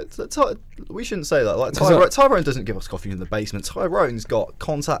 we shouldn't say that. Like Tyrone doesn't give us coffee in the basement. Tyrone's got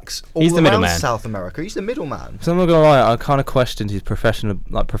contacts all around South America. He's the middleman. So I'm not gonna lie, I kind of questioned his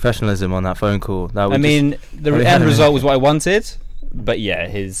professionalism on that phone call. The end result was what I wanted. But yeah,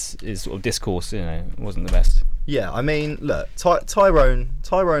 his sort of discourse, wasn't the best. Yeah, I mean, look, Tyrone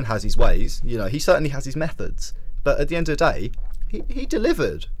has his ways. He certainly has his methods. But at the end of the day, he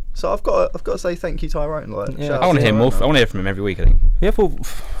delivered. So I've got to say thank you, Tyrone. I want to hear more. I want to hear from him every week. I think. Yeah, well,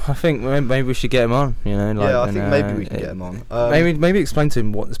 I think maybe we should get him on. I think maybe we can get him on. Maybe explain to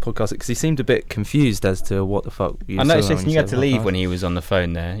him what this podcast is, because he seemed a bit confused as to what the fuck. I noticed you had to leave when he was on the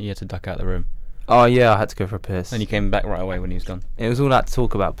phone. There, you had to duck out the room. Oh yeah, I had to go for a piss. And you came back right away when he was gone. It was all that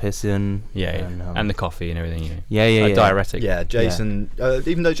talk about pissing. Yeah, and the coffee and everything. Yeah. Diuretic. Yeah, Jason.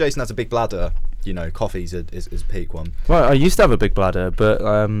 Even though Jason has a big bladder, coffee's is a peak one. Well, I used to have a big bladder, but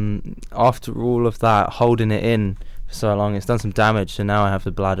after all of that, holding it in for so long, it's done some damage. So now I have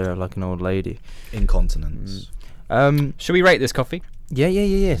the bladder like an old lady. Incontinence. Should we rate this coffee?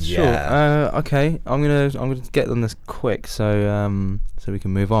 Yeah. Sure. Okay, I'm gonna get on this quick so we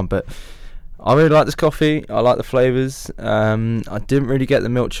can move on. But I really like this coffee. I like the flavours. I didn't really get the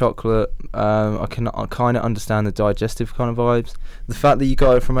milk chocolate. I kind of understand the digestive kind of vibes. The fact that you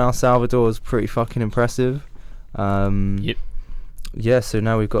got it from El Salvador is pretty fucking impressive. Yep. Yeah, so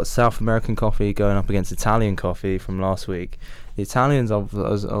now we've got South American coffee going up against Italian coffee from last week. The Italians I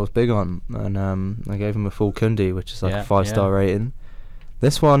was big on, and I gave them a full Kundi, which is like a 5-star rating.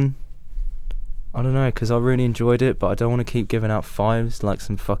 This one, I don't know, because I really enjoyed it, but I don't want to keep giving out 5s like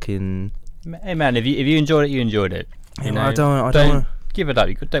some fucking... Hey man, if you enjoyed it, you enjoyed it. I don't wanna, give it up.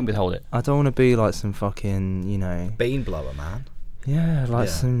 Don't withhold it. I don't want to be like some fucking bean blower, man. Yeah,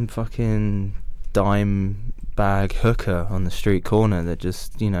 some fucking dime bag hooker on the street corner that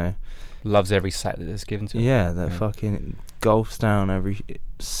just loves every sack that is given to him. Yeah, that fucking gulps down every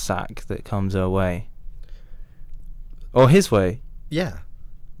sack that comes her way, or his way. Yeah,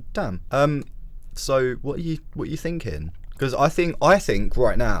 damn. So what are you thinking? Because I think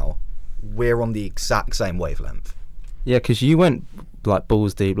right now we're on the exact same wavelength. Yeah, because you went like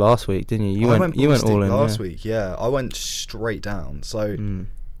balls deep last week, didn't you? I went all in last week. Yeah, I went straight down. So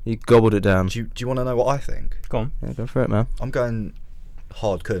you gobbled it down. Do you want to know what I think? Go on. Yeah, go for it, man. I'm going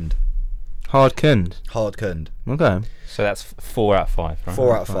hard Kund. Hard Kund. Hard Kund. Okay. So that's 4 out of 5. Right?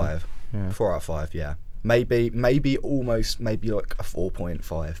 4 out of 5. Yeah. 4 out of 5. Yeah. Maybe almost like a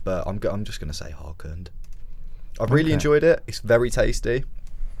 4.5. But I'm just gonna say hard Kund. I've really enjoyed it. It's very tasty.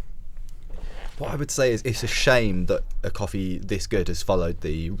 What I would say is it's a shame that a coffee this good has followed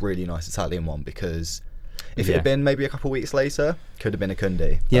the really nice Italian one, because if it had been maybe a couple of weeks later, could have been a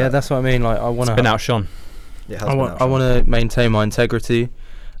Kundi. Yeah, that's what I mean. Like I want to. It's been outshone. I want to maintain my integrity.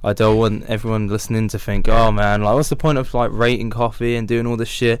 I don't want everyone listening to think, oh man, like what's the point of like rating coffee and doing all this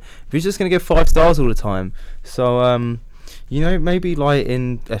shit if you're just gonna give 5 stars all the time? So maybe like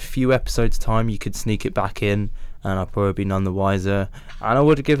in a few episodes time you could sneak it back in, and I'll probably be none the wiser, and I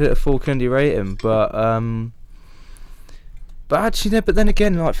would give it a full Kundi rating. But actually, no. But then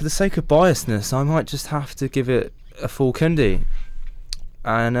again, like for the sake of biasness, I might just have to give it a full Kundi.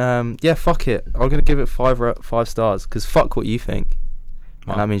 And fuck it, I'm gonna give it 5 stars, because fuck what you think.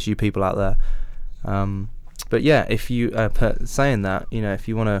 And that means you people out there. But yeah, if you saying that, if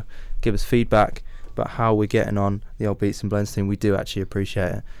you want to give us feedback about how we're getting on the old Beats and Blends team, we do actually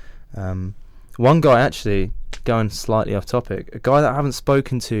appreciate it. One guy, actually, going slightly off topic, a guy that I haven't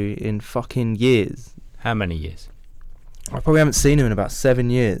spoken to in fucking years. How many years? I probably haven't seen him in about 7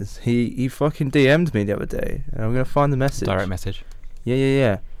 years. He fucking DM'd me the other day, and I'm gonna find the message. Direct message.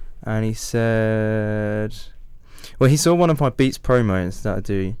 Yeah. And he said, well, he saw one of my Beats promos that I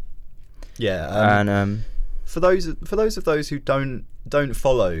do. Yeah. And for those of those who don't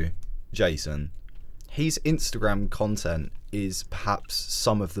follow Jason, his Instagram content is perhaps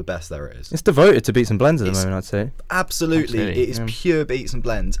some of the best there is. It's devoted to Beats and Blends at the moment, I'd say. Absolutely. It is pure Beats and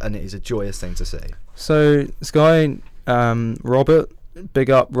Blends, and it is a joyous thing to see. So this guy, Robert, big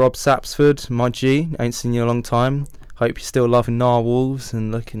up Rob Sapsford, my G. Ain't seen you a long time. Hope you're still loving Narwhals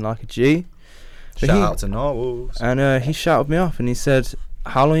and looking like a G. Shout out to Narwhals. And he shouted me up and he said,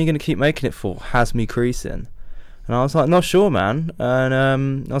 how long are you going to keep making it for? Has me creasing. And I was like, not sure, man. And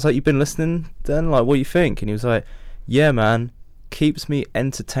I was like, you've been listening then? Like, what do you think? And he was like, yeah, man. Keeps me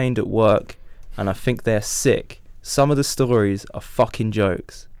entertained at work, and I think they're sick. Some of the stories are fucking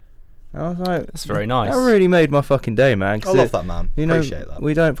jokes. And I was like, that's very nice. That really made my fucking day, man. I love that, man. Appreciate that.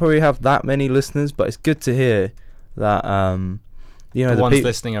 We don't probably have that many listeners, but it's good to hear that the ones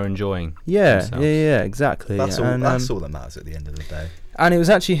listening are enjoying. Yeah, exactly. That's all that matters at the end of the day. And it was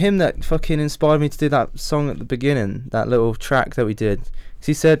actually him that fucking inspired me to do that song at the beginning, that little track that we did. Because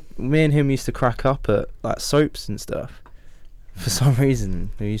he said me and him used to crack up at like soaps and stuff. For some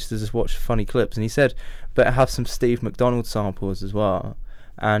reason, we used to just watch funny clips, and he said better have some Steve McDonald samples as well.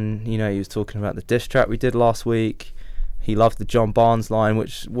 And he was talking about the diss track we did last week, he loved the John Barnes line,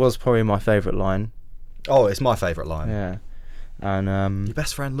 which was probably my favourite line. Oh, it's my favourite line. Yeah. And your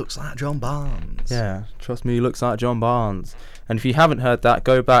best friend looks like John Barnes. Yeah, trust me, he looks like John Barnes. And if you haven't heard that,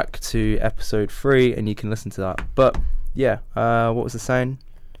 go back to episode 3 and you can listen to that. But yeah, what was the saying?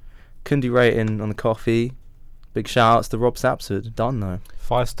 Kundi rating on the coffee. Big shout outs to Rob Sapsford. Done though.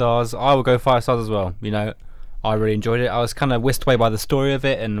 5 stars. I will go 5 stars as well. You know, I really enjoyed it. I was kind of whisked away by the story of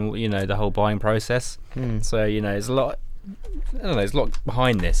it and, you know, the whole buying process. So, you know, there's a lot. I don't know. There's a lot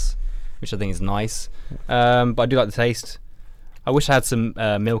behind this, which I think is nice. But I do like the taste. I wish I had some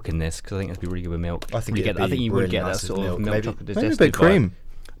milk in this because I think it'd be really good with milk. I think I think you would get that sort of milk chocolate digestive. Maybe a bit of cream.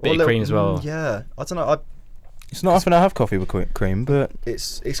 Bit of cream as well. Yeah, I don't know. It's not often I have coffee with cream, but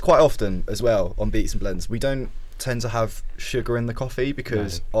it's quite often as well on Beats and Blends. We don't tend to have sugar in the coffee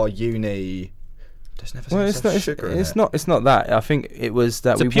because our uni just never seems to have sugar in it. It's not that. I think it was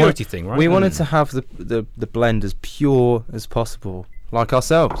that it's a purity thing, right? We wanted to have the blend as pure as possible, like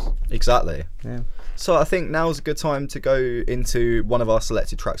ourselves. Exactly. Yeah. So I think now's a good time to go into one of our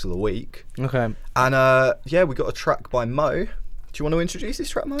selected tracks of the week. Okay. And yeah, we got a track by Mo. Do you want to introduce this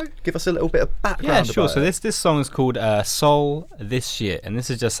track, Mo? Give us a little bit of background. Yeah, sure. About So this song is called Soul This Shit, and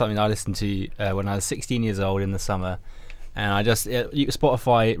this is just something I listened to when I was 16 years old in the summer, and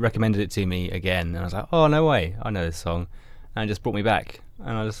Spotify recommended it to me again, and I was like, oh no way, I know this song, and it just brought me back,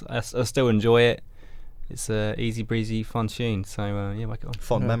 and I still enjoy it. It's a easy breezy, fun tune. So yeah, whack it on.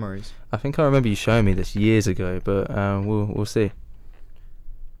 Fond memories. I think I remember you showing me this years ago, but we'll see.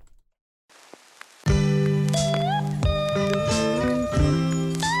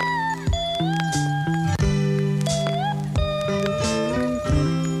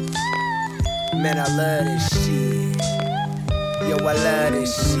 Man, I love this shit. Yo, I love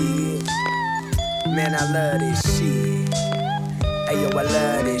this shit. Man, I love this shit. Hey, yo, I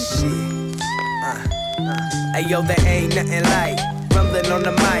love this shit. Hey, yo, there ain't nothing like rumbling on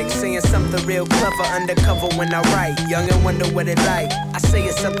the mic, saying something real clever undercover when I write. Young and wonder what it like. I say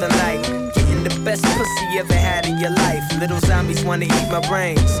it's something like getting the best pussy you ever had in your life. Little zombies wanna eat my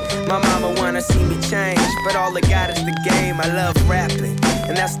brains. My mama wanna see me change, but all I got is the game. I love rapping,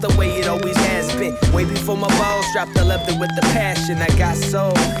 and that's the way it always has been. Way before my balls dropped, I loved it with the passion. I got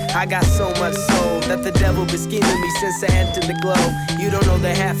soul, I got so much soul that the devil been scheming me since I entered the glow. You don't know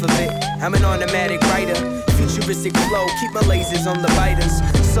the half of it. I'm an automatic writer, futuristic flow, keep my lasers on the biters.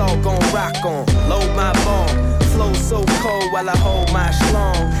 It's all gon' rock on, load my bomb. Flow so cold while I hold my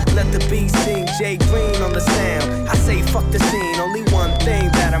schlong. Let the beat sing, Jay Green on the sound. I say fuck the scene, only one thing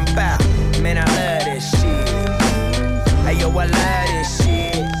that I'm bout. Man, I love this shit. Hey yo, I love this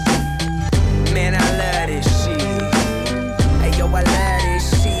shit. Man, I love this shit. Hey yo, I love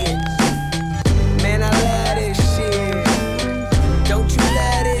this shit. Man, I love this shit. Don't you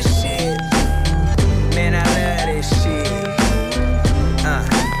love this shit? Man, I love this shit.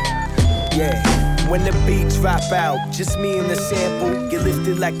 Yeah. When the beat drop out, just me and the sample. Get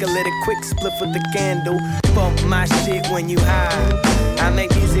lifted like a little quick spliff with the candle. Bump my shit when you high. I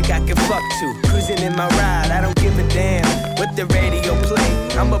make music I can fuck to. Cruising in my ride, I don't give a damn what the radio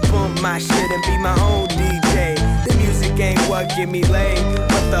play. I'ma bump my shit and be my own DJ. The music ain't what get me laid,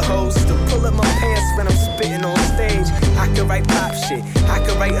 but the host to pull up my pants when I'm spitting on stage. I can write pop shit, I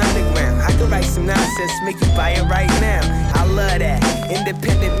can write underground, I can write some nonsense, make you buy it right now. I love that,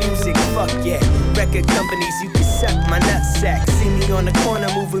 independent music, fuck yeah. Record companies, you can suck my nutsack. See me on the corner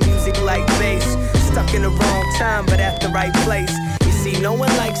moving music like bass. Stuck in the wrong time, but at the right place. You see, no one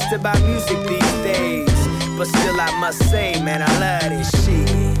likes to buy music these days, but still I must say, man, I love this shit.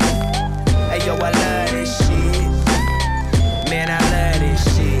 Hey yo, I love this shit. Man, I love this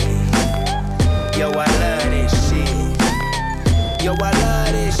shit. Yo, I love this shit. Yo, I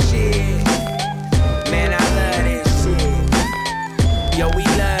love this shit. Man, I love this shit. Yo, we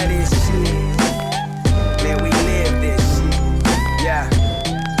love this shit. Man, we live this shit. Yeah.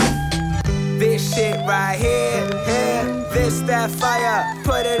 This shit right here, here. This, that fire,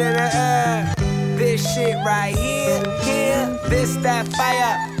 put it in the air. This shit right here, here. This, that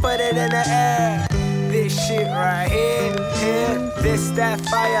fire, put it in the air. This shit right here, here. This, that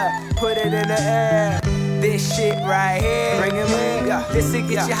fire, put it in the air. This shit right here, bring him in. Yeah. This will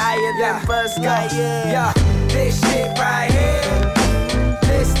get you higher than Buzz Lightyear. Yeah. This shit right here,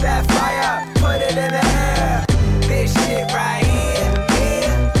 this, that fire, put it in the air. This shit right here,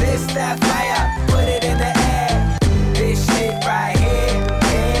 here. This, that fire, put it in the air. This shit right here,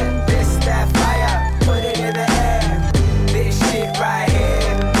 here. This, that fire, put it in the air. This shit right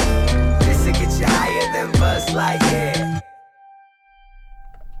here, this will get you higher than Buzz Lightyear.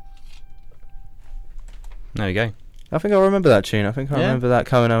 There you go. I think I remember that tune. I think I remember that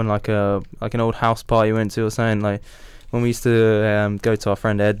coming on like an old house party you went to or something. Like when we used to go to our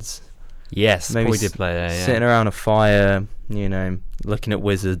friend Ed's. Yes, maybe we did play there. Yeah. Sitting around a fire, you know, looking at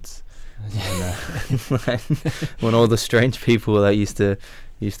wizards. When all the strange people that used to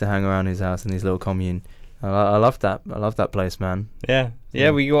hang around his house in his little commune. I love that. I love that place, man. Yeah.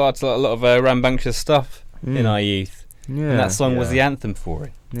 We got a lot of rambunctious stuff in our youth. Yeah. And that song was the anthem for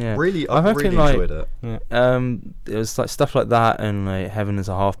it. Yeah. Really, I really enjoyed it. Yeah. It was like stuff like that and like Heaven is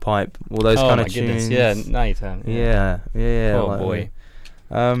a Half Pipe, all those kind of tunes. Yeah, now you turn. Yeah. Oh like, boy.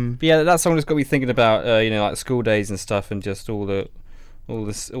 But yeah, that song just got me thinking about like school days and stuff, and just all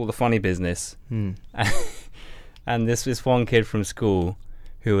the funny business. And this one kid from school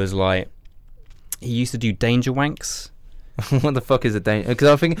who was like, he used to do danger wanks. What the fuck is a danger? Because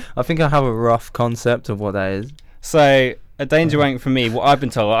I think I have a rough concept of what that is. So a danger wank for me, what I've been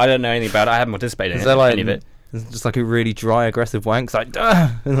told, I don't know anything about it. I haven't participated in any of it. It's just like a really dry, aggressive wank. It's like,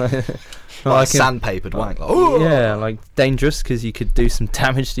 like sandpapered wank. Like, yeah, like dangerous because you could do some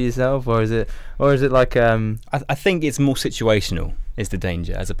damage to yourself, or is it like I think it's more situational. Is the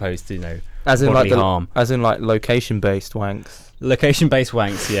danger as opposed to as in bodily harm, as in like location-based wanks. Location-based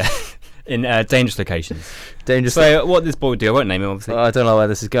wanks, yeah. In dangerous locations. Dangerous. So what this boy would do, I won't name him obviously. I don't know where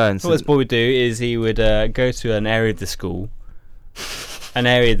this is going. What this boy would do is he would go to an area of the school, an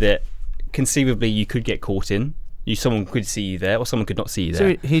area that conceivably you could get caught in. Someone could see you there, or someone could not see you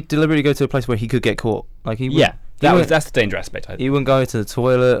there. So he'd deliberately go to a place where he could get caught. Like that's the danger aspect. He wouldn't go to the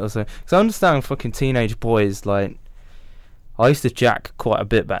toilet or so. Because I understand fucking teenage boys, like, I used to jack quite a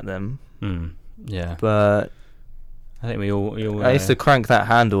bit back then. Yeah. But I think we all I used to crank that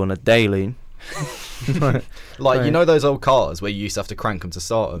handle on a daily. Like, you know those old cars where you used to have to crank them to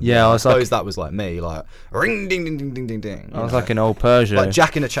start them? Yeah, I suppose that was like me, like ring ding ding ding ding ding ding. I was like an old Peugeot, like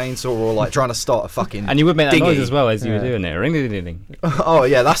jacking a chainsaw or like trying to start a fucking. And you would make that dinghy. noise as well as you were doing it. Ring ding ding ding. Oh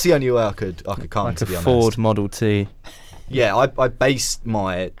yeah, that's the only way I could calm, like to be a honest. Ford Model T. Yeah, I based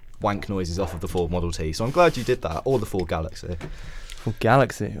my wank noises off of the Ford Model T, so I'm glad you did that, or the Ford Galaxy. Ford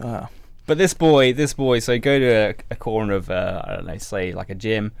Galaxy, wow. But this boy, so go to a corner of I don't know, say like a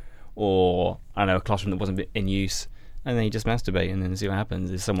gym, or I don't know, a classroom that wasn't in use, and then you just masturbate and then see what happens.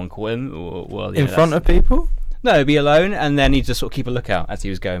 Is someone caught him, or in front of people? No, be alone, and then he just sort of keep a lookout as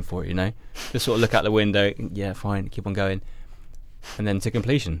he was going for it. Just sort of look out the window. Yeah, fine, keep on going, and then to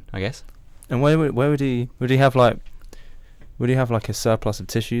completion, I guess. And where would he have like? Would he have like a surplus of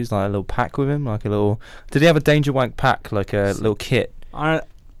tissues, like a little pack with him, like a little? Did he have a danger wank pack, like a little kit?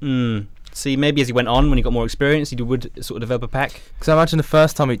 See, maybe as he went on, when he got more experience, he would sort of develop a pack. Because I imagine the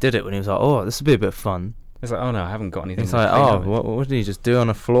first time he did it, when he was like, "Oh, this would be a bit of fun." It's like, "Oh no, I haven't got anything." It's like, "Oh, what did he just do on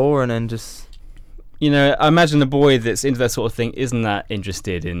the floor and then just?" I imagine the boy that's into that sort of thing isn't that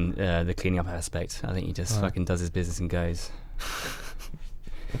interested in the cleaning up aspect. I think he just fucking does his business and goes.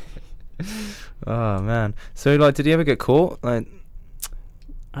 Oh man! So like, did he ever get caught? Like,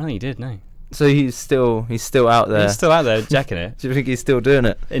 I don't think he did. No. So he's still out there. He's still out there jacking it. Do you think he's still doing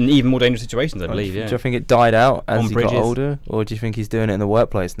it in even more dangerous situations? I believe. Yeah. Do you think it died out as on he bridges. got older, or do you think he's doing it in the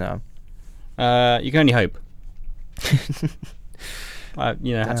workplace now? You can only hope.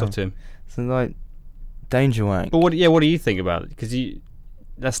 Hats off to him. So like, danger wank. But what do you think about it? Because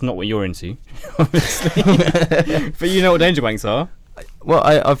that's not what you're into, obviously. But you know what danger wanks are. Well,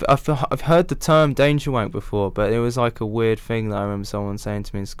 I've heard the term danger wank before, but it was like a weird thing that I remember someone saying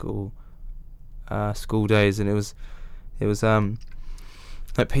to me in school days, and it was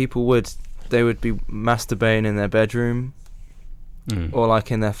like people would be masturbating in their bedroom, or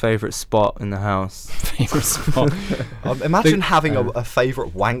like in their favourite spot in the house. Favourite spot. Imagine having a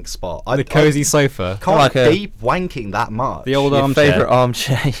favourite wank spot. The cosy sofa. Can't like be wanking that much. The old armchair. Favourite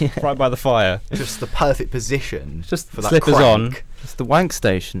armchair. Yeah. Right by the fire. Just the perfect position. Just for that slippers crank. on. It's the wank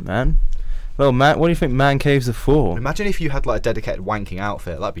station, man. Well, Matt, what do you think man caves are for? Imagine if you had like a dedicated wanking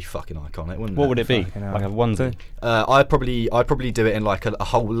outfit. That'd be fucking iconic, wouldn't it? What would it be? Like a onesie? I'd probably do it in like a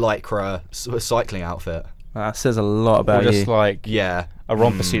whole lycra cycling outfit. That says a lot about or just you. like a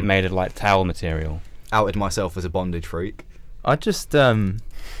romper suit made of like towel material. Outed myself as a bondage freak. I just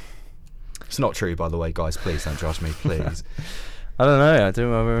It's not true, by the way, guys. Please don't judge me, please. I don't know. I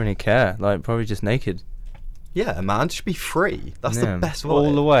don't really care. Like, probably just naked. Yeah, man, just be free. That's the best way.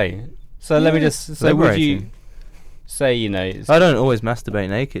 All the way. So let me just. So would you say I don't always masturbate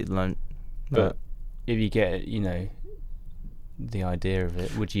naked, like, but if you get the idea of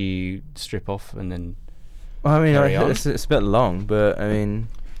it, would you strip off and then? Well, I mean, it's a bit long, but I mean,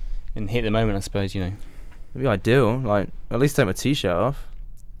 and hit the moment, I suppose. It'd be ideal. Like, at least take my t-shirt off.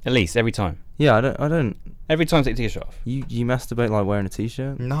 At least every time. Yeah, I don't. Every time I take a t-shirt off. You masturbate like wearing a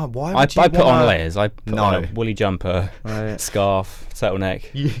t-shirt? No, why? I put on layers. I put on a No. woolly jumper, scarf, turtleneck.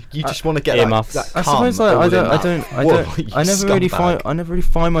 You just want to get earmuffs. that I cum suppose like all I in that. don't. You I never really scumbag.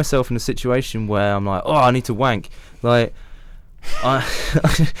 find myself in a situation where I'm like, oh, I need to wank. Like,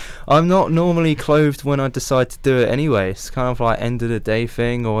 I'm not normally clothed when I decide to do it anyway. It's kind of like end of the day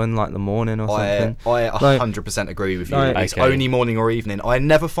thing, or in like the morning or something. I Like, 100% agree with you. like- It's Okay. only morning or evening. I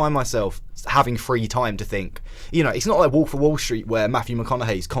never find myself having free time to think. You know, it's not like Wolf of Wall Street where Matthew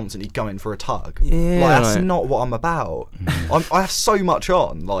McConaughey's constantly going for a tug. Yeah, like, that's like- not what I'm about. I have so much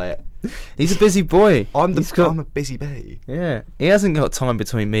on. Like, He's a busy boy. I'm a busy bee. Yeah, he hasn't got time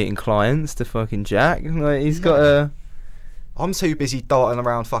between meeting clients to fucking jack. Like, he's got a. I'm too busy darting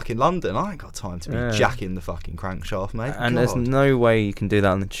around fucking London. I ain't got time to be Yeah. jacking the fucking crankshaft, mate. And there's God. no way you can do that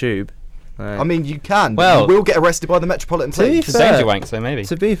on the tube. Like, I mean, you can. Well- But you will get arrested by the Metropolitan To be Police. It's a fair- danger wank, so maybe.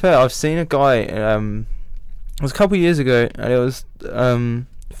 To be fair, I've seen a guy. It was a couple of years ago, and it was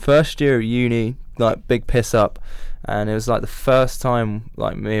first year at uni, like big piss up, and it was like the first time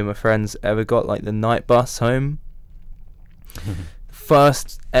like me and my friends ever got like the night bus home.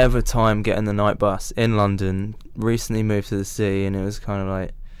 First ever time getting the night bus in London. Recently moved to the city, and it was kind of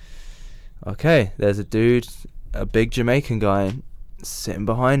like, okay, there's a dude, a big Jamaican guy, sitting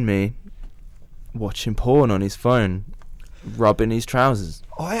behind me, watching porn on his phone, rubbing his trousers.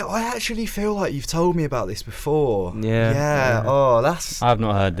 I actually feel like you've told me about this before. Yeah, yeah. Oh, that's I've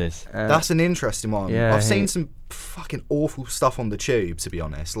not heard this. that's an interesting one. yeah, I've seen some fucking awful stuff on the tube, to be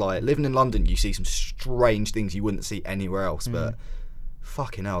honest. Like, living in London, you see some strange things you wouldn't see anywhere else, but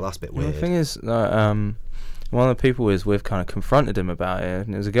fucking hell, that's a bit Well, weird. the thing is, one of the people is we've kind of confronted him about it,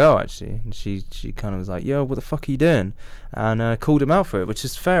 and it was a girl actually, and she kind of was like, "Yo, what the fuck are you doing?" and called him out for it, which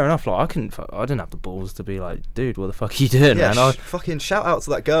is fair enough. Like, I didn't have the balls to be like, "Dude, what the fuck are you doing, yeah, man?" fucking shout out to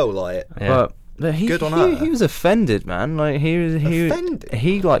that girl, like. Yeah. But he, Good on her. he was offended, man. Like Offended?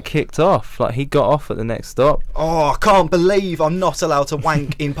 he like kicked off. Like, he got off at the next stop. Oh, I can't believe I'm not allowed to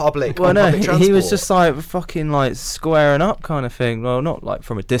wank in public. Well, on no, public he was transport. just like fucking like squaring up kind of thing. Well, not like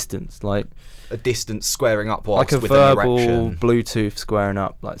from a distance, like a distance squaring up whilst like a with verbal an erection. Bluetooth squaring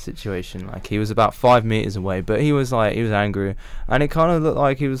up like situation. Like, he was about 5 meters away, but he was angry, and it kind of looked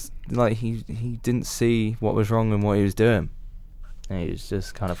like he was like he didn't see what was wrong in what he was doing, and he was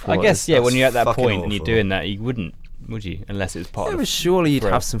just kind of. I guess, yeah, when you're at that fucking point and you're awful. doing that, you wouldn't, would you? Unless it was part Yeah, of but surely you'd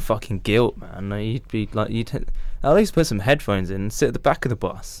thrill. have some fucking guilt, man. Like, you'd be like, at least put some headphones in and sit at the back of the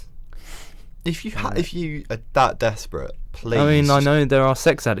bus. If you are that desperate, please. I mean, I know there are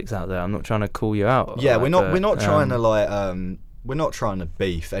sex addicts out there. I'm not trying to call you out. Yeah, like, we're not but, trying to like we're not trying to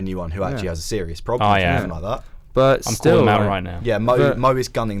beef anyone who actually has a serious problem Oh, or yeah. anything like that. But I'm still, calling them out like, right now. Yeah, But- Mo is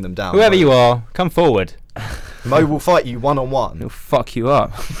gunning them down. Whoever Mo- you are, come forward. Mo will fight you one on He'll one. fuck you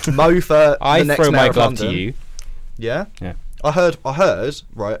up. Mo for I the next throw mayor my of glove London. to you. Yeah. Yeah. I heard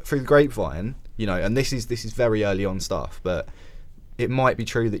right through the grapevine, you know, and this is very early on stuff, but it might be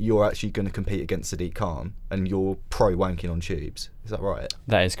true that you're actually going to compete against Sadiq Khan and you're pro wanking on tubes. Is that right?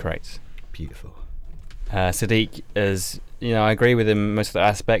 That is correct. Beautiful. Sadiq is, I agree with him most of the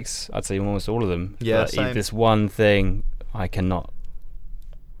aspects. I'd say almost all of them. Yeah, But same. this one thing I cannot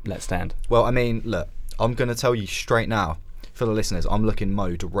let stand. Well, I mean, look, I'm going to tell you straight now, for the listeners, I'm looking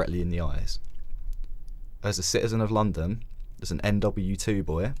Mo directly in the eyes. As a citizen of London, as an NW2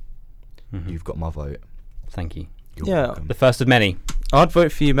 boy, you've got my vote. Thank you. You're Yeah. welcome. The first of many. I'd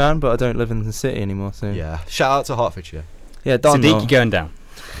vote for you, man, but I don't live in the city anymore. So Yeah. Shout out to Hertfordshire. yeah, done. Sadiq, you're going down.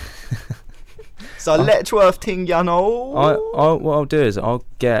 So Letchworth ting, you know. What I'll do is I'll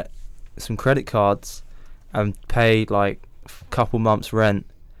get some credit cards and pay like a couple months rent,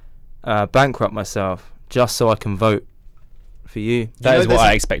 bankrupt myself just so I can vote for you. That is what there's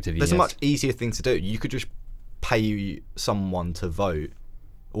I a- expect of you. There's a yes. much easier thing to do. You could just pay someone to vote,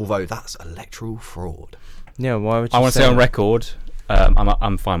 although that's electoral fraud. Yeah, why would you? I want to say on record,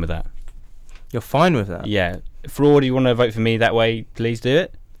 I'm fine with that. You're fine with that. Yeah. Fraud, you want to vote for me that way, please do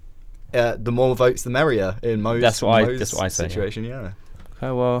it. The more votes, the merrier in Mo's That's what Mo's I say, yeah. situation, yeah.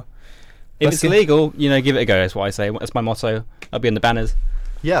 Okay, well, If let's it's get- illegal, give it a go. That's what I say. That's my motto. I'll be on the banners.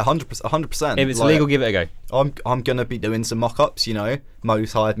 Yeah, 100%. If it's Like, illegal, give it a go. I'm gonna be doing some mock-ups, you know.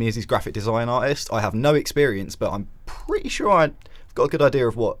 Mo's hired me as his graphic design artist. I have no experience, but I'm pretty sure I've got a good idea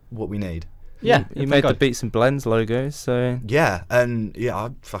of what we need. Yeah, you made the Beats and Blends logos, so Yeah, and yeah,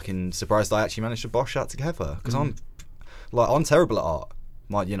 I'm fucking surprised I actually managed to bosh that together because I'm terrible at art.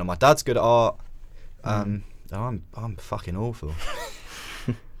 My dad's good at art. I'm fucking awful.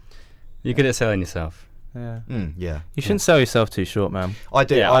 You're good at selling yourself. yeah. Yeah. You shouldn't sell yourself too short, man. I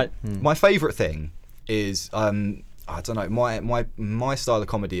do. Yeah, My favourite thing is I don't know. My style of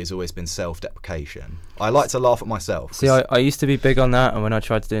comedy has always been self-deprecation. I like to laugh at myself. See, I used to be big on that, and when I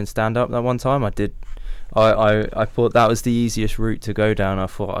tried to do stand-up that one time, I thought that was the easiest route to go down. I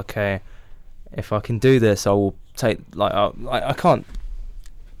thought, okay, if I can do this, I will take I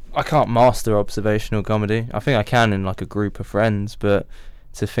can't master observational comedy. I think I can in like a group of friends, but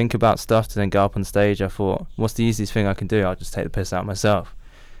to think about stuff to then go up on stage, I thought, what's the easiest thing I can do? I'll just take the piss out of myself.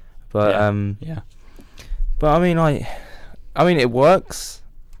 But yeah. But I mean, it works.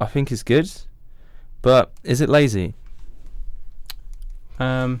 I think it's good. But is it lazy?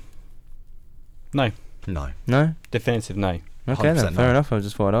 No. No? Definitive no. Okay then, fair no. enough. I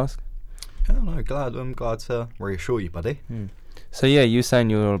just thought I'd ask. Oh, no, I'm glad to reassure you, buddy. So yeah, you saying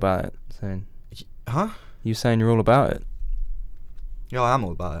you're all about it? Huh? You saying you're all about it? Yeah, I am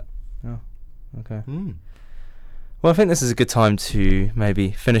all about it. Oh, okay. Well, I think this is a good time to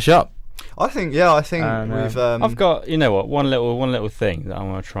maybe finish up. I think we've. I've got, you know what, one little thing that I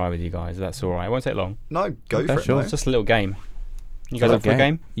want to try with you guys. That's all right. It won't take long. No, go for it. Sure. It's just a little game. You guys up for a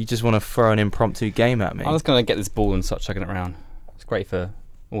game? You just want to throw an impromptu game at me? I'm just going to get this ball and start chucking it around. It's great for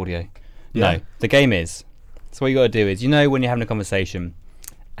audio. Yeah. No, the game is. So what you got to do is, you know, when you're having a conversation,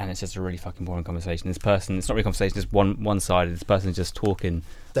 and it's just a really fucking boring conversation. This person, it's not really a conversation, it's one-sided. This person's just talking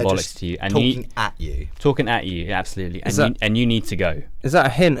bollocks to you, and talking at you, absolutely. And you need to go. Is that a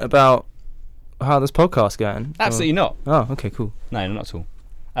hint about how this podcast's going? Absolutely not. Oh, okay, cool. No, not at all.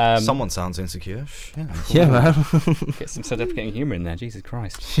 Someone sounds insecure. Yeah, man. Get some self-deprecating humour in there. Jesus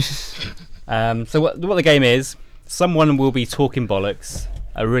Christ. So what the game is? Someone will be talking bollocks,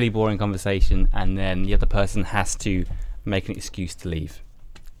 a really boring conversation, and then the other person has to make an excuse to leave.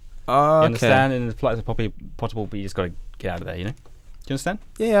 You understand? And as polite as possible, but you just got to get out of there. You know? Do you understand?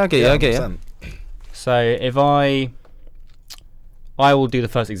 Yeah, I get you. So if I will do the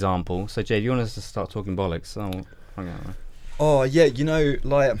first example. So Jay, if you want us to start talking bollocks, Oh yeah, you know,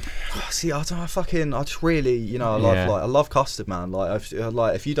 like, see, I just really, you know, I love custard, man. Like,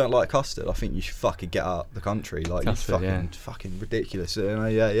 if you don't like custard, I think you should fucking get out the country. Like, custard, you fucking ridiculous. You know,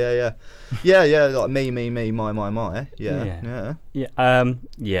 yeah. Like me, my. Yeah.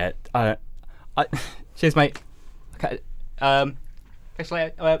 Cheers, mate. Okay. Catch you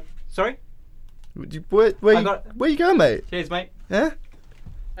later. Sorry. Where you going, mate? Cheers, mate. Yeah.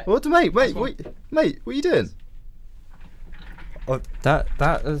 What, mate? What are you doing?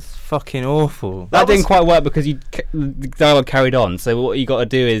 That is fucking awful. That didn't quite work because the dialogue carried on. So what you got to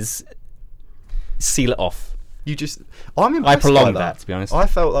do is seal it off. I'm impressed. I prolonged by that, to be honest. I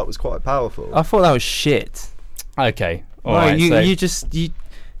felt that was quite powerful. I thought that was shit. Okay. All right. So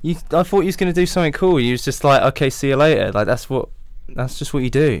I thought you was gonna do something cool. You was just like, okay, see you later. Like that's just what you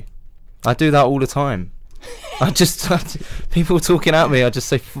do. I do that all the time. People talking at me, I just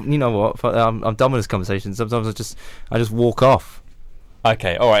say, you know what? I'm done with this conversation. Sometimes I just walk off.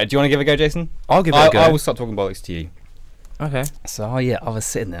 Okay, all right. Do you want to give it a go, Jason? I'll give it a go. I will start talking bollocks to you. Okay. So I was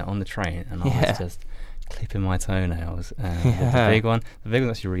sitting there on the train and I was just clipping my toenails. The big one's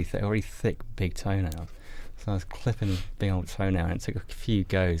actually really thick, big toenails. So I was clipping a big old toenail, and it took a few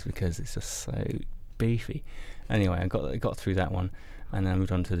goes because it's just so beefy. Anyway, I got through that one, and then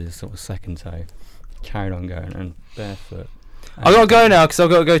moved on to the sort of second toe. Carried on going and barefoot. I gotta go now because I've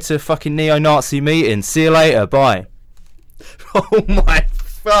got to go to a fucking neo-Nazi meeting. See you later. Bye. Oh my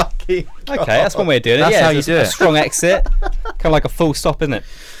fucking God. Okay, that's one way of doing it. That's how you do it. A strong exit, kind of like a full stop, isn't it?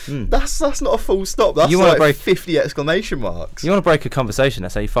 That's not a full stop. That's like 50 exclamation marks. You want to break a conversation?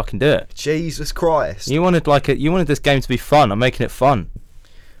 That's how you fucking do it. Jesus Christ! You wanted this game to be fun. I'm making it fun.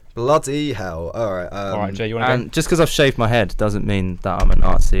 Bloody hell! All right, Jay, you want to go? And just because I've shaved my head doesn't mean that I'm a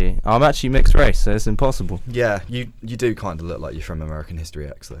Nazi. I'm actually mixed race, so it's impossible. Yeah, you do kind of look like you're from American History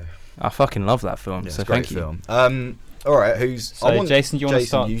X, though. I fucking love that film. Yeah, so it's a great thank you. film. All right, Jason, do you want to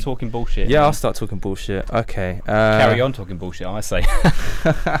start talking bullshit? Yeah, I'll start talking bullshit. Okay. Carry on talking bullshit, I say.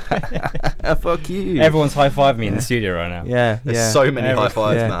 Fuck you. Everyone's high-fiving me in the studio right now. Yeah, There's so many high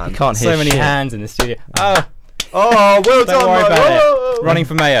fives, man. You can't hear so many shit. hands in the studio. Oh, well done, Don't worry about it. Running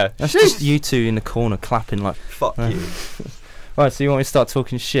for mayor. That's just you two in the corner clapping like. Fuck you. Right, so you want me to start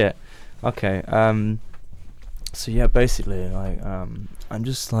talking shit? Okay. So yeah, basically, like, I'm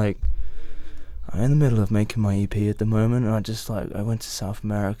just like, I'm in the middle of making my EP at the moment, and I went to South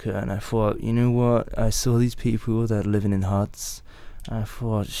America, and I thought, you know what? I saw these people that are living in huts. And I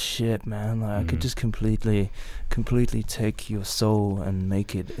thought, shit, man, like I could just completely take your soul and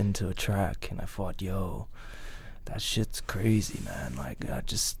make it into a track. And I thought, yo, that shit's crazy, man. Like I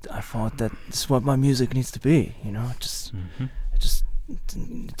thought that this is what my music needs to be, you know. It just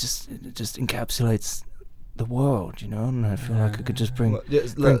encapsulates the world, you know. And I feel like I could just bring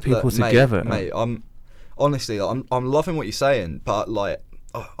people together. Mate, honestly, I'm loving what you're saying, but like,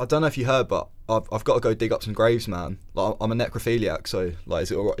 I don't know if you heard, but I've got to go dig up some graves, man. Like, I'm a necrophiliac, so like,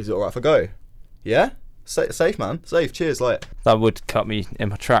 is it alright if I go? Yeah, safe, man, safe. Cheers, like. That would cut me in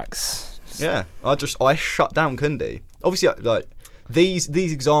my tracks. Yeah, I shut down Kundi. Obviously, like these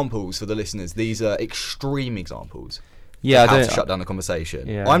examples for the listeners, these are extreme examples. Yeah, of how to shut down the conversation.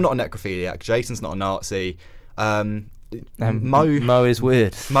 Yeah. I'm not a necrophiliac. Jason's not a Nazi. Mo is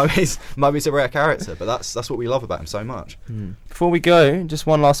weird. Mo is a rare character, but that's what we love about him so much. Before we go, just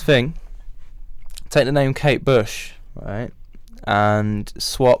one last thing. Take the name Kate Bush, right, and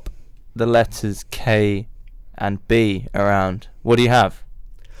swap the letters K and B around. What do you have?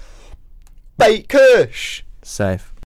 Bait Kush. Safe.